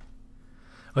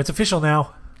 Oh, it's official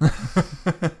now.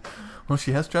 Well,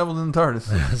 she has traveled in the TARDIS.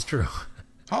 That's true.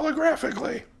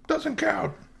 holographically doesn't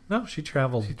count. No, she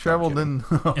traveled. She traveled in...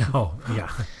 Oh, yeah.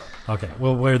 Okay.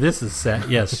 Well, where this is set,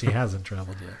 yes, she hasn't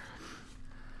traveled yet.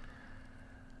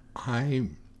 I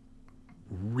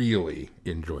really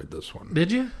enjoyed this one.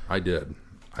 Did you? I did.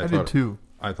 I did too.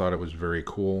 I thought it was very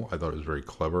cool. I thought it was very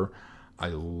clever. I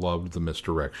loved the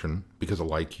misdirection because,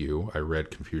 like you, I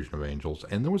read Confusion of Angels,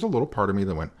 and there was a little part of me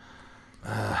that went,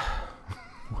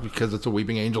 because it's a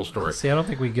Weeping Angel story. See, I don't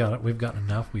think we've got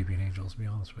enough Weeping Angels, to be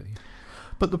honest with you.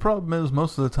 But the problem is,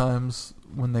 most of the times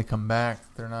when they come back,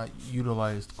 they're not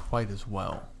utilized quite as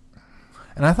well.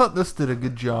 And I thought this did a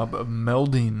good job of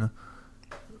melding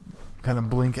kind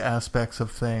of Blink aspects of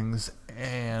things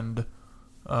and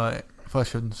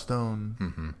Flesh and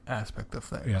Stone aspect of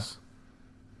things. Yeah.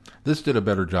 This did a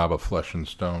better job of Flesh and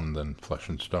Stone than Flesh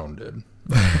and Stone did.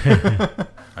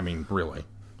 I mean, really.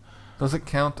 Does it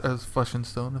count as Flesh and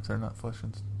Stone if they're not flesh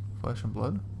and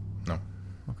blood? No.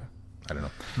 Okay. I don't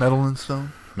know. Metal and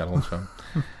Stone? Metal and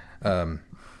Stone.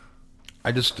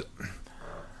 I just...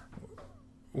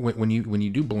 When you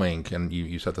do Blink and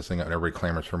you set this thing out and everybody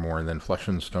clamors for more, and then Flesh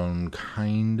and Stone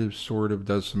kind of sort of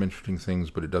does some interesting things,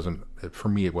 but it doesn't, for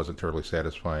me it wasn't terribly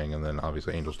satisfying. And then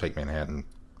obviously Angels Take Manhattan,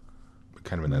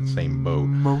 kind of in that same boat.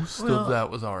 Most of that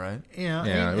was alright. Yeah,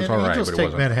 it was and all right, Angels but it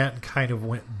Take wasn't. Manhattan kind of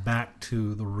went back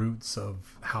to the roots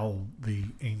of how the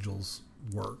angels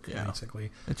work, basically.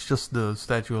 It's just the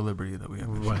Statue of Liberty that we have.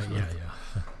 Right, issues with.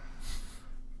 yeah.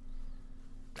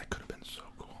 That could have been so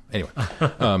cool. Anyway.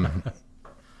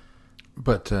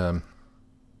 But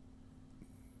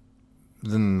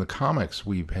then the comics,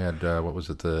 we've had, what was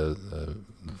it, the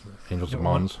Angels of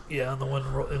Mons? Yeah, the one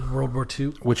in World War II.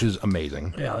 Which is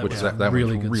amazing. Yeah, that which was that a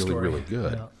really was good really, story. really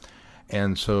good. Yeah.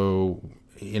 And so,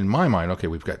 in my mind, okay,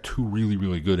 we've got two really,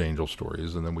 really good Angel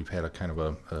stories, and then we've had a kind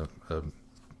of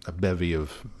a bevy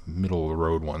of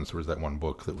middle-of-the-road ones. There was that one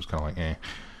book that was kind of like, eh.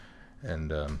 And,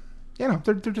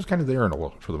 they're just kind of there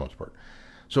for the most part.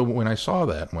 So when I saw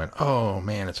that, I went, oh,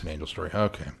 man, it's an Angel story.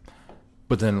 Okay.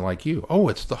 But then, like you,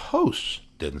 it's the host.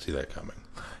 Didn't see that coming.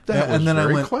 That was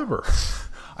very clever.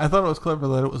 I thought it was clever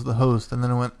that it was the host, and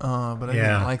then I went, but I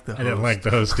didn't like the host. I didn't like the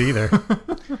host either.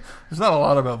 There's not a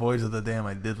lot about Voyage of the Dam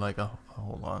I did like a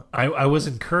whole lot. I was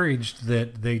encouraged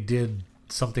that they did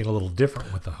something a little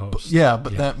different with the host.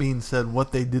 But that being said,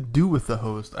 what they did do with the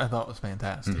host, I thought was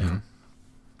fantastic. Yeah.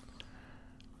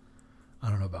 I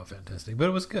don't know about fantastic, but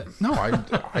it was good. No, I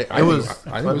think it was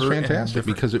fantastic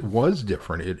because it was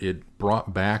different. It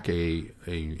brought back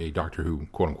a Doctor Who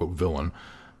quote unquote villain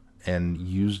and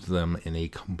used them in a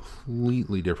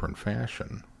completely different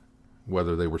fashion.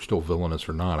 Whether they were still villainous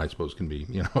or not, I suppose, can be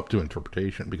up to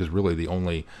interpretation. Because really, the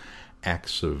only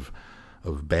acts of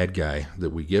bad guy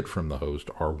that we get from the host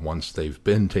are once they've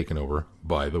been taken over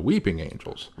by the Weeping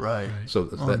Angels. Right. So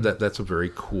that's a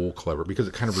very cool, clever, because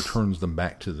it kind of returns them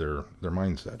back to their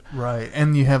mindset. Right.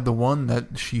 And you have the one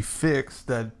that she fixed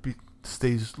that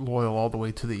stays loyal all the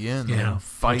way to the end. Yeah, and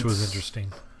fights. which was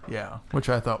interesting. Yeah, which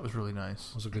I thought was really nice.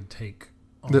 It was a good take.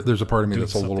 There's a part of me doing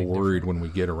that's a little something worried different. when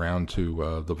we get around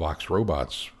to the Vox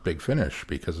Robots big finish,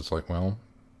 because it's like, well,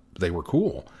 they were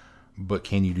cool, but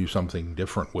can you do something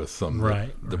different with them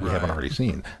that we haven't already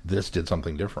seen? This did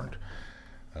something different.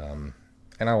 And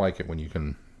I like it when you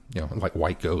can, like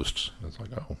White Ghosts. It's like,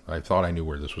 I thought I knew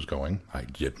where this was going. I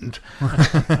didn't.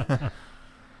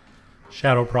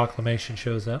 Shadow Proclamation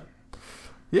shows up.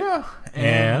 Yeah.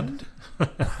 And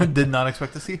did not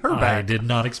expect to see her back. I did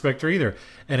not expect her either.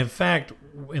 And in fact,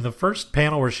 in the first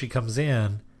panel where she comes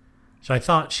in, I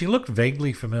thought she looked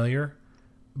vaguely familiar,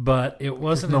 but it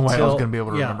wasn't There's no way until I was going to be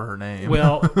able to remember her name.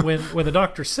 Well, when the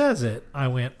doctor says it, I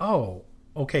went, oh,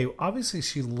 okay, obviously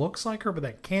she looks like her, but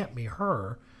that can't be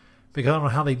her, because I don't know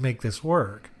how they'd make this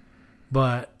work.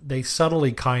 But they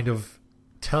subtly kind of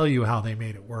tell you how they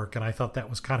made it work, and I thought that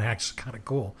was actually kind of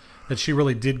cool, that she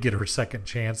really did get her second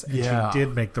chance, and she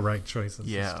did make the right choices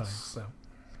this time. So.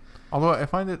 Although I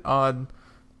find it odd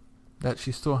that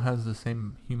she still has the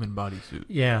same human bodysuit.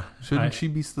 Yeah. Shouldn't she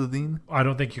be Slitheen? I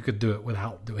don't think you could do it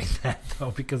without doing that,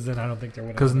 though, because then I don't think there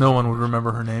would. Because no one would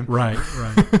remember her name. Right.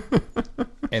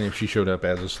 And if she showed up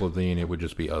as a Slitheen, it would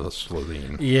just be a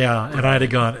Slitheen. Yeah, and I'd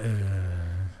have gone.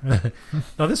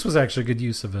 No, this was actually a good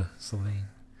use of a Slitheen.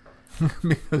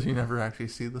 Because you never actually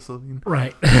see the Slitheen.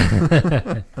 Right.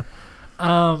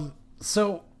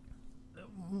 So,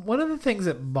 one of the things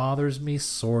that bothers me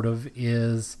sort of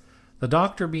is the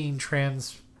Doctor being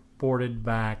transported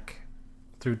back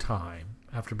through time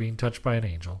after being touched by an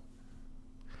angel.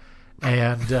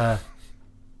 And I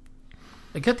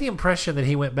get the impression that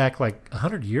he went back like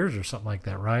 100 years or something like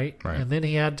that, right? Right. And then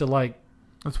he had to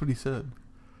That's what he said.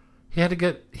 He had to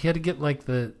get like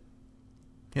the.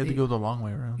 He had to go the long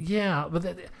way around. Yeah,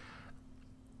 but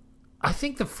I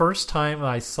think the first time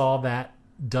I saw that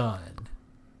done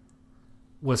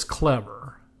was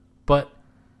clever, but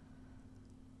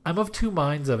I'm of two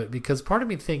minds of it, because part of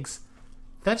me thinks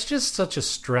that's just such a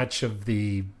stretch of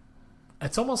the.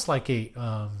 It's almost like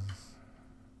a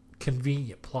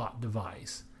convenient plot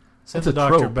device. Send the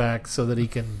Doctor back so that he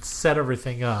can set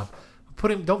everything up.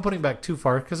 Don't put him back too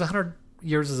far, because 100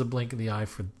 years is a blink of the eye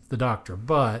for the Doctor,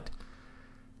 but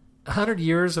 100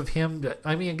 years of him,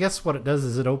 I guess what it does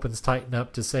is it opens Titan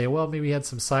up to say, well, maybe he had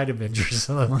some side adventures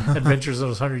in those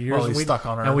 100 years. Well, he's stuck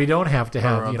on Earth. And we don't have to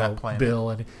have, that planet.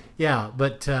 Bill. And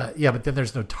but then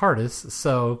there's no TARDIS,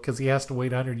 so, because he has to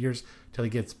wait 100 years till he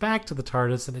gets back to the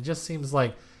TARDIS, and it just seems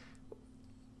like,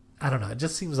 I don't know, it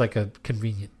just seems like a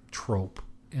convenient trope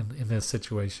in this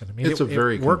situation. It's a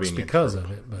very it works convenient because trope.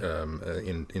 of it. But.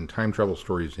 In time travel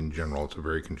stories in general, it's a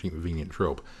very convenient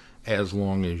trope, as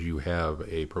long as you have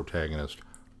a protagonist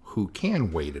who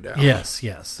can wait it out. Yes.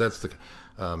 That's the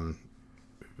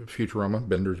Futurama,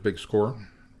 Bender's Big Score,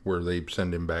 where they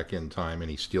send him back in time and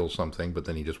he steals something, but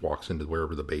then he just walks into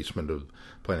wherever the basement of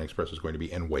Planet Express is going to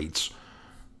be and waits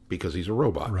because he's a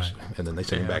robot. Right. And then they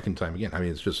send him back in time again.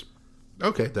 It's just,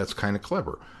 okay, that's kind of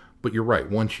clever. But you're right.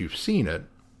 Once you've seen it,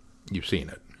 you've seen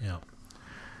it. Yeah.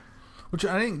 Which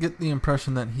I didn't get the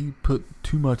impression that he put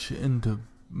too much into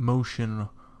motion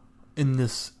in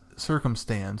this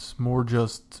circumstance, more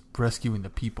just rescuing the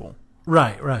people.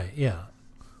 Right, yeah.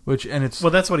 Well,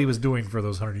 that's what he was doing for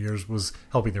those 100 years, was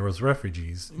helping those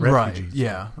refugees. Right,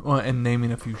 yeah. Well, and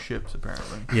naming a few ships,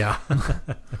 apparently. Yeah.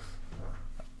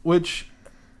 Which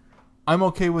I'm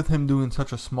okay with him doing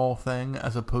such a small thing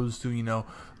as opposed to,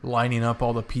 lining up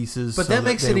all the pieces. But so that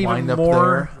makes they it even wind up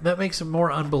more. there. That makes it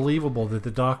more unbelievable that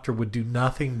the Doctor would do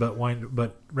nothing but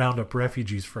round up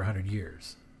refugees for 100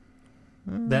 years.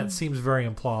 That seems very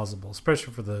implausible,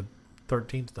 especially for the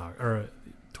 13th Doctor or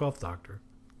 12th Doctor.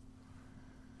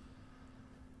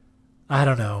 I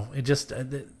don't know. It just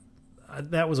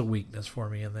that was a weakness for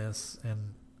me in this,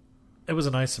 and it was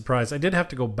a nice surprise. I did have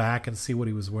to go back and see what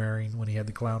he was wearing when he had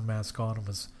the clown mask on and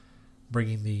was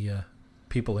bringing the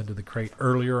people into the crate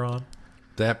earlier on.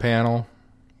 That panel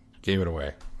gave it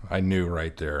away. I knew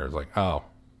right there. I was like, oh.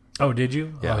 Oh, did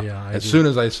you? Yeah. Oh, yeah. As soon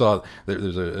as I saw,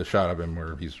 there's a shot of him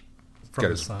where he's got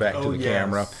his back to the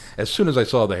camera. As soon as I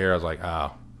saw the hair, I was like,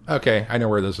 oh, okay, I know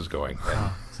where this is going.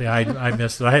 See, I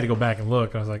missed it. I had to go back and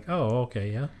look. I was like, oh,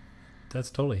 okay, yeah. That's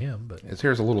totally him. But his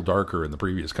hair's a little darker in the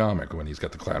previous comic when he's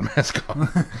got the clown mask on.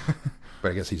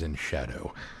 But I guess he's in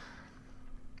shadow.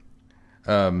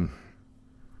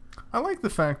 I like the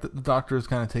fact that the Doctor is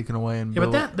kind of taken away, and yeah,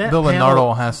 Bill, but that Bill and panel,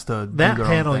 Nardole has to do that their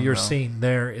panel own thing, you're though. seeing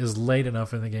there is late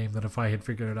enough in the game that if I had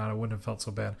figured it out, I wouldn't have felt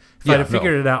so bad. If I had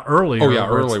figured it out earlier,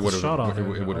 early would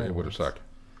it would have sucked.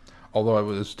 Although it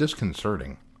was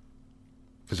disconcerting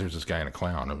because there's this guy and a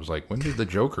clown. It was like, when did the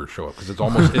Joker show up? Because it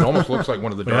almost looks like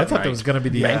one of the Dark I thought that was going to be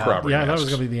the bank robbery. Yeah, I thought it was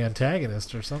going to be the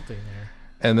antagonist or something there.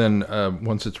 And then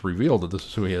once it's revealed that this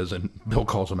is who he is, and Bill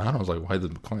calls him out, I was like, why the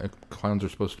clowns are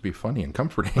supposed to be funny and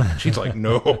comforting? And she's like,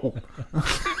 no.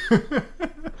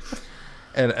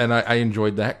 and I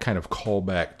enjoyed that kind of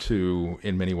callback to,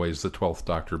 in many ways, the 12th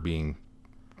Doctor being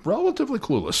relatively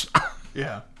clueless.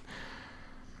 Yeah.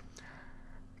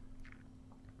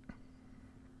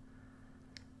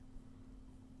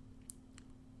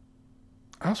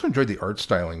 also enjoyed the art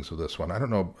stylings of this one. I don't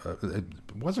know, it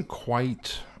wasn't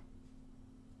quite.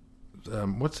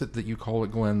 What's it that you call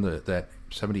it, Glenn? That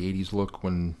 70s, 80s look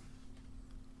when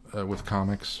with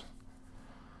comics,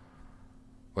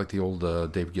 like the old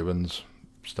Dave Gibbons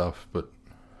stuff. But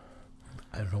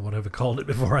I don't know what I've called it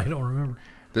before. I don't remember.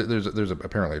 There's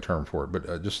apparently a term for it,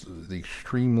 but just the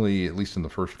extremely, at least in the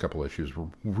first couple issues,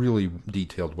 really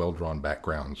detailed, well-drawn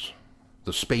backgrounds.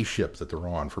 The spaceship that they're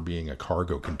on for being a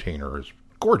cargo container is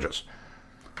gorgeous.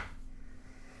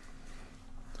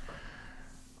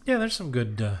 Yeah, there's some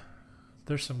good,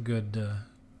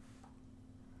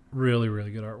 really,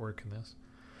 really good artwork in this.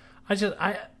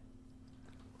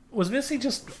 Was Missy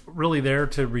just really there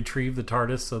to retrieve the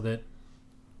TARDIS so that?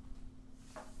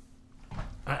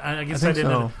 I guess I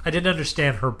didn't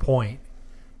understand her point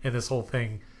in this whole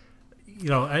thing. You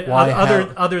know,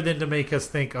 other than to make us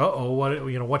think,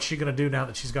 what's she going to do now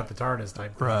that she's got the TARDIS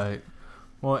type thing? Right.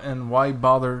 Well, and why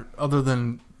bother other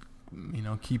than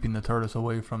keeping the TARDIS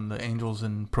away from the angels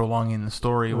and prolonging the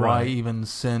story? Right. Why even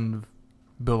send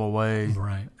Bill away,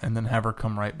 right, and then have her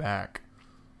come right back?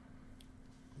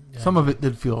 Yeah. Some of it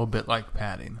did feel a bit like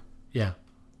padding. Yeah.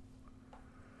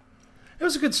 It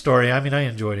was a good story. I mean, I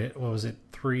enjoyed it. What was it?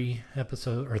 3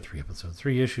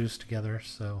 issues together.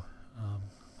 So,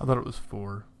 I thought it was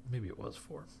 4. Maybe it was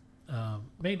 4.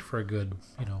 Made for a good,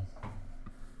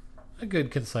 a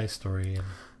good concise story, and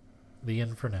the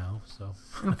end for now. So,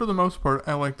 and for the most part,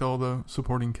 I liked all the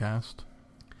supporting cast.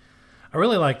 I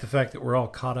really like the fact that we're all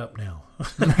caught up now.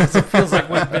 It feels like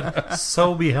we've been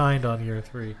so behind on year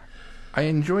 3. I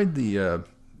enjoyed the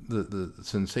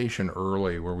sensation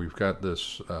early where we've got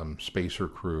this spacer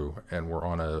crew and we're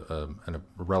on a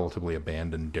relatively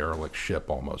abandoned derelict ship,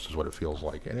 almost is what it feels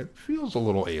like, and it feels a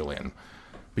little alien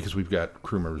because we've got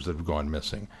crew members that have gone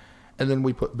missing. And then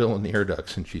we put Bill in the air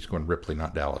ducts and she's going, Ripley,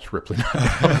 not Dallas, Ripley, not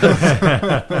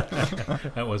Dallas.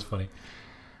 That was funny.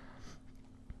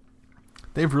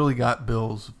 They've really got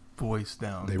Bill's voice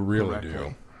down. They really correctly.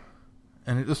 do.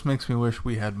 And it just makes me wish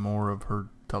we had more of her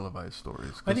televised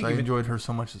stories, because I enjoyed her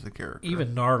so much as a character.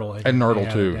 Even Nardole. And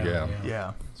Nardole too,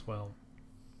 yeah. As well.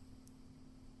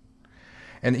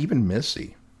 And even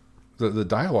Missy. The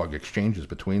dialogue exchanges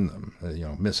between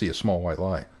them. Missy, a small white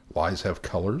lie. Lies have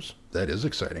colors. That is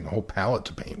exciting. A whole palette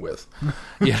to paint with.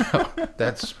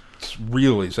 That's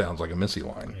really sounds like a Missy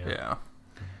line. Yeah.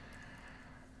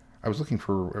 I was looking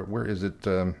for, where is it?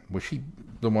 Was she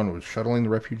the one who was shuttling the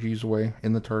refugees away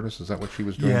in the TARDIS? Is that what she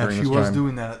was doing during this time? Yeah, she was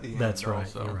doing that at the end. That's right.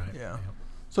 Also. You're right. Yeah.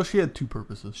 So she had 2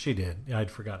 purposes. She did. Yeah, I'd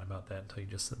forgotten about that until you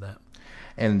just said that.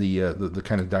 And the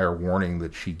kind of dire warning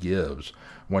that she gives,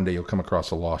 one day you'll come across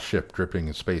a lost ship dripping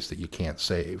in space that you can't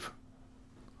save.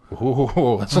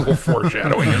 Ooh, that's a little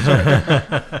foreshadowing, isn't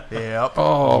it? Yep.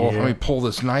 Oh, let me pull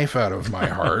this knife out of my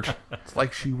heart. It's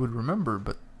like she would remember,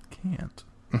 but can't.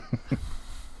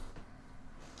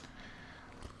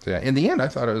 Yeah, in the end, I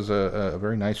thought it was a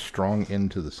very nice, strong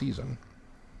end to the season.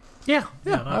 Yeah,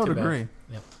 I would agree.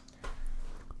 Yep.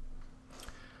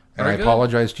 And I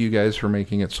apologize to you guys for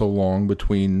making it so long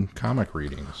between comic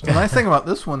readings. The nice thing about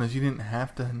this one is you didn't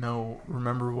have to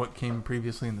remember what came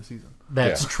previously in the season.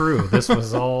 That's true. This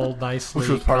was all nicely, which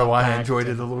was part of why I enjoyed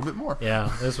it a little bit more.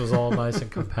 Yeah, this was all nice and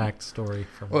compact story.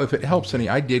 Well, if it helps any,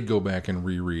 I did go back and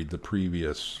reread the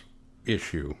previous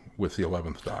issue with the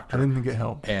 11th Doctor. I didn't think it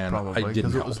helped, and probably,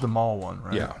 because it was the Maul one,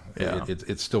 right? Yeah.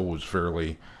 It still was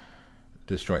fairly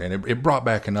disjointed, and it brought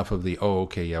back enough of the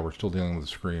we're still dealing with the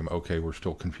Scream. Okay, we're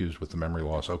still confused with the memory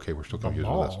loss. Okay, we're still confused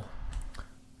with this.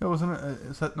 Yeah, wasn't it?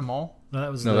 Is that the Maul? No,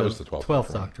 that was the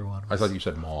 12th Doctor one. I thought you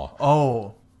said Maw.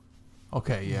 Oh,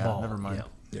 okay, yeah, Maul, never mind.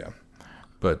 Yeah,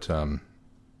 but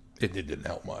it didn't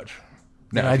help much.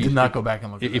 Now, I did not go back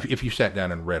and look at if you sat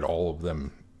down and read all of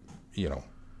them,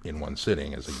 in one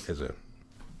sitting as a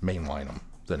mainline them,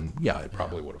 then it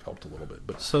probably would have helped a little bit.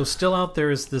 But so still out there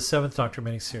is the 7th Doctor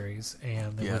miniseries,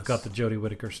 and then we've got the Jodie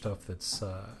Whittaker stuff that's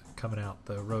coming out,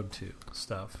 the Road to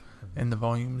stuff, and the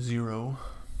Volume 0.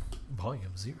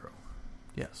 Volume 0.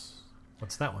 Yes.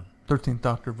 What's that one? 13th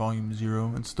Doctor Volume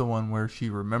 0. It's the one where she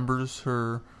remembers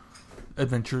her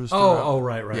adventures.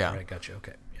 Right. Gotcha.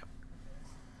 Okay. Yeah.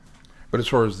 But as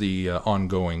far as the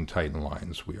ongoing Titan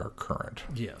lines, we are current.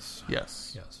 Yes.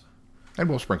 And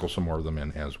we'll sprinkle some more of them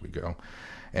in as we go.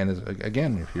 And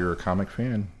again, if you're a comic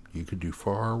fan, you could do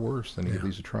far worse than any of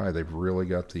these to try. They've really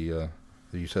got the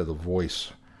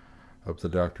voice of the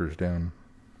Doctors down.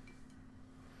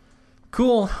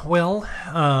 Cool. Well,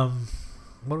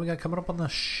 what do we got coming up on the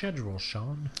schedule,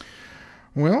 Sean?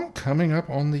 Well, coming up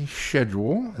on the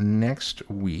schedule next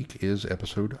week is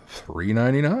episode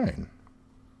 399.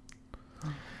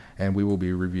 And we will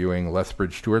be reviewing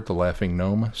Lethbridge Stewart, The Laughing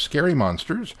Gnome, Scary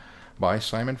Monsters by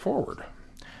Simon Forward.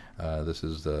 This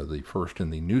is the first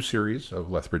in the new series of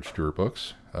Lethbridge Stewart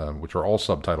books, which are all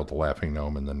subtitled The Laughing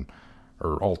Gnome,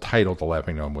 or all titled The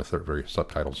Laughing Gnome with their various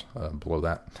subtitles below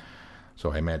that.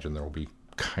 So I imagine there will be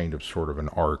kind of sort of an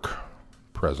arc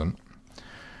present.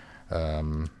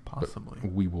 Possibly.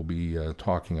 We will be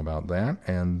talking about that.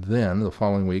 And then the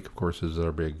following week, of course, is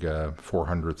our big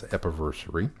 400th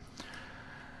epiversary.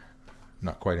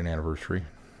 Not quite an anniversary.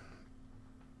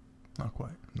 Not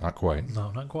quite. Not quite. No,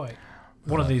 not quite.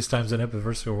 One of these times an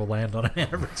epiversary will land on an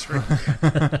anniversary.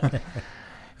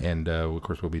 And, of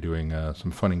course, we'll be doing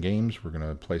some fun and games. We're going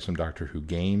to play some Doctor Who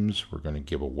games. We're going to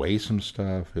give away some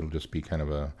stuff. It'll just be kind of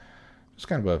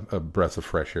a breath of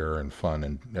fresh air and fun,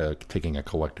 and taking a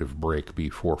collective break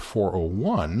before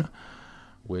 401,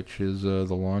 which is the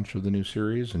launch of the new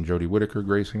series, and Jodie Whittaker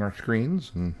gracing our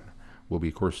screens. And will be,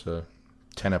 of course,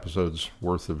 10 episodes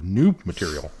worth of new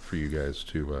material for you guys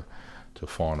to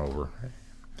fawn over.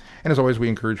 And as always, we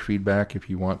encourage feedback if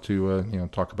you want to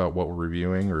talk about what we're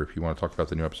reviewing, or if you want to talk about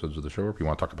the new episodes of the show, or if you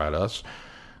want to talk about us,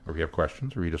 or if you have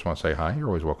questions, or if you just want to say hi, you're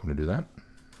always welcome to do that.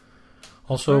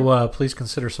 Also, please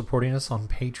consider supporting us on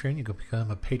Patreon. You can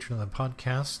become a patron of the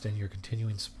podcast, and your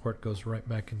continuing support goes right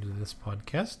back into this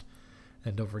podcast.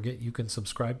 And don't forget, you can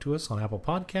subscribe to us on Apple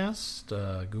Podcasts,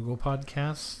 Google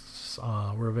Podcasts.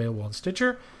 We're available on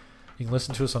Stitcher. You can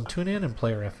listen to us on TuneIn and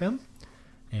Player FM.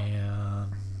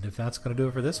 And if that's going to do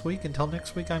it for this week, until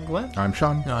next week, I'm Glenn. I'm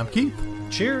Sean. And I'm Keith.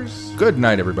 Cheers. Good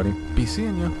night, everybody. Be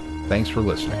seeing you. Thanks for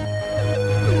listening.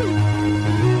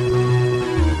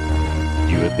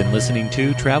 You have been listening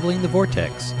to Traveling the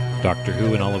Vortex. Doctor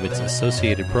Who and all of its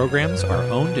associated programs are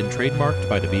owned and trademarked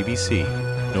by the BBC.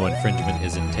 No infringement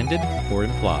is intended or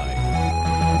implied.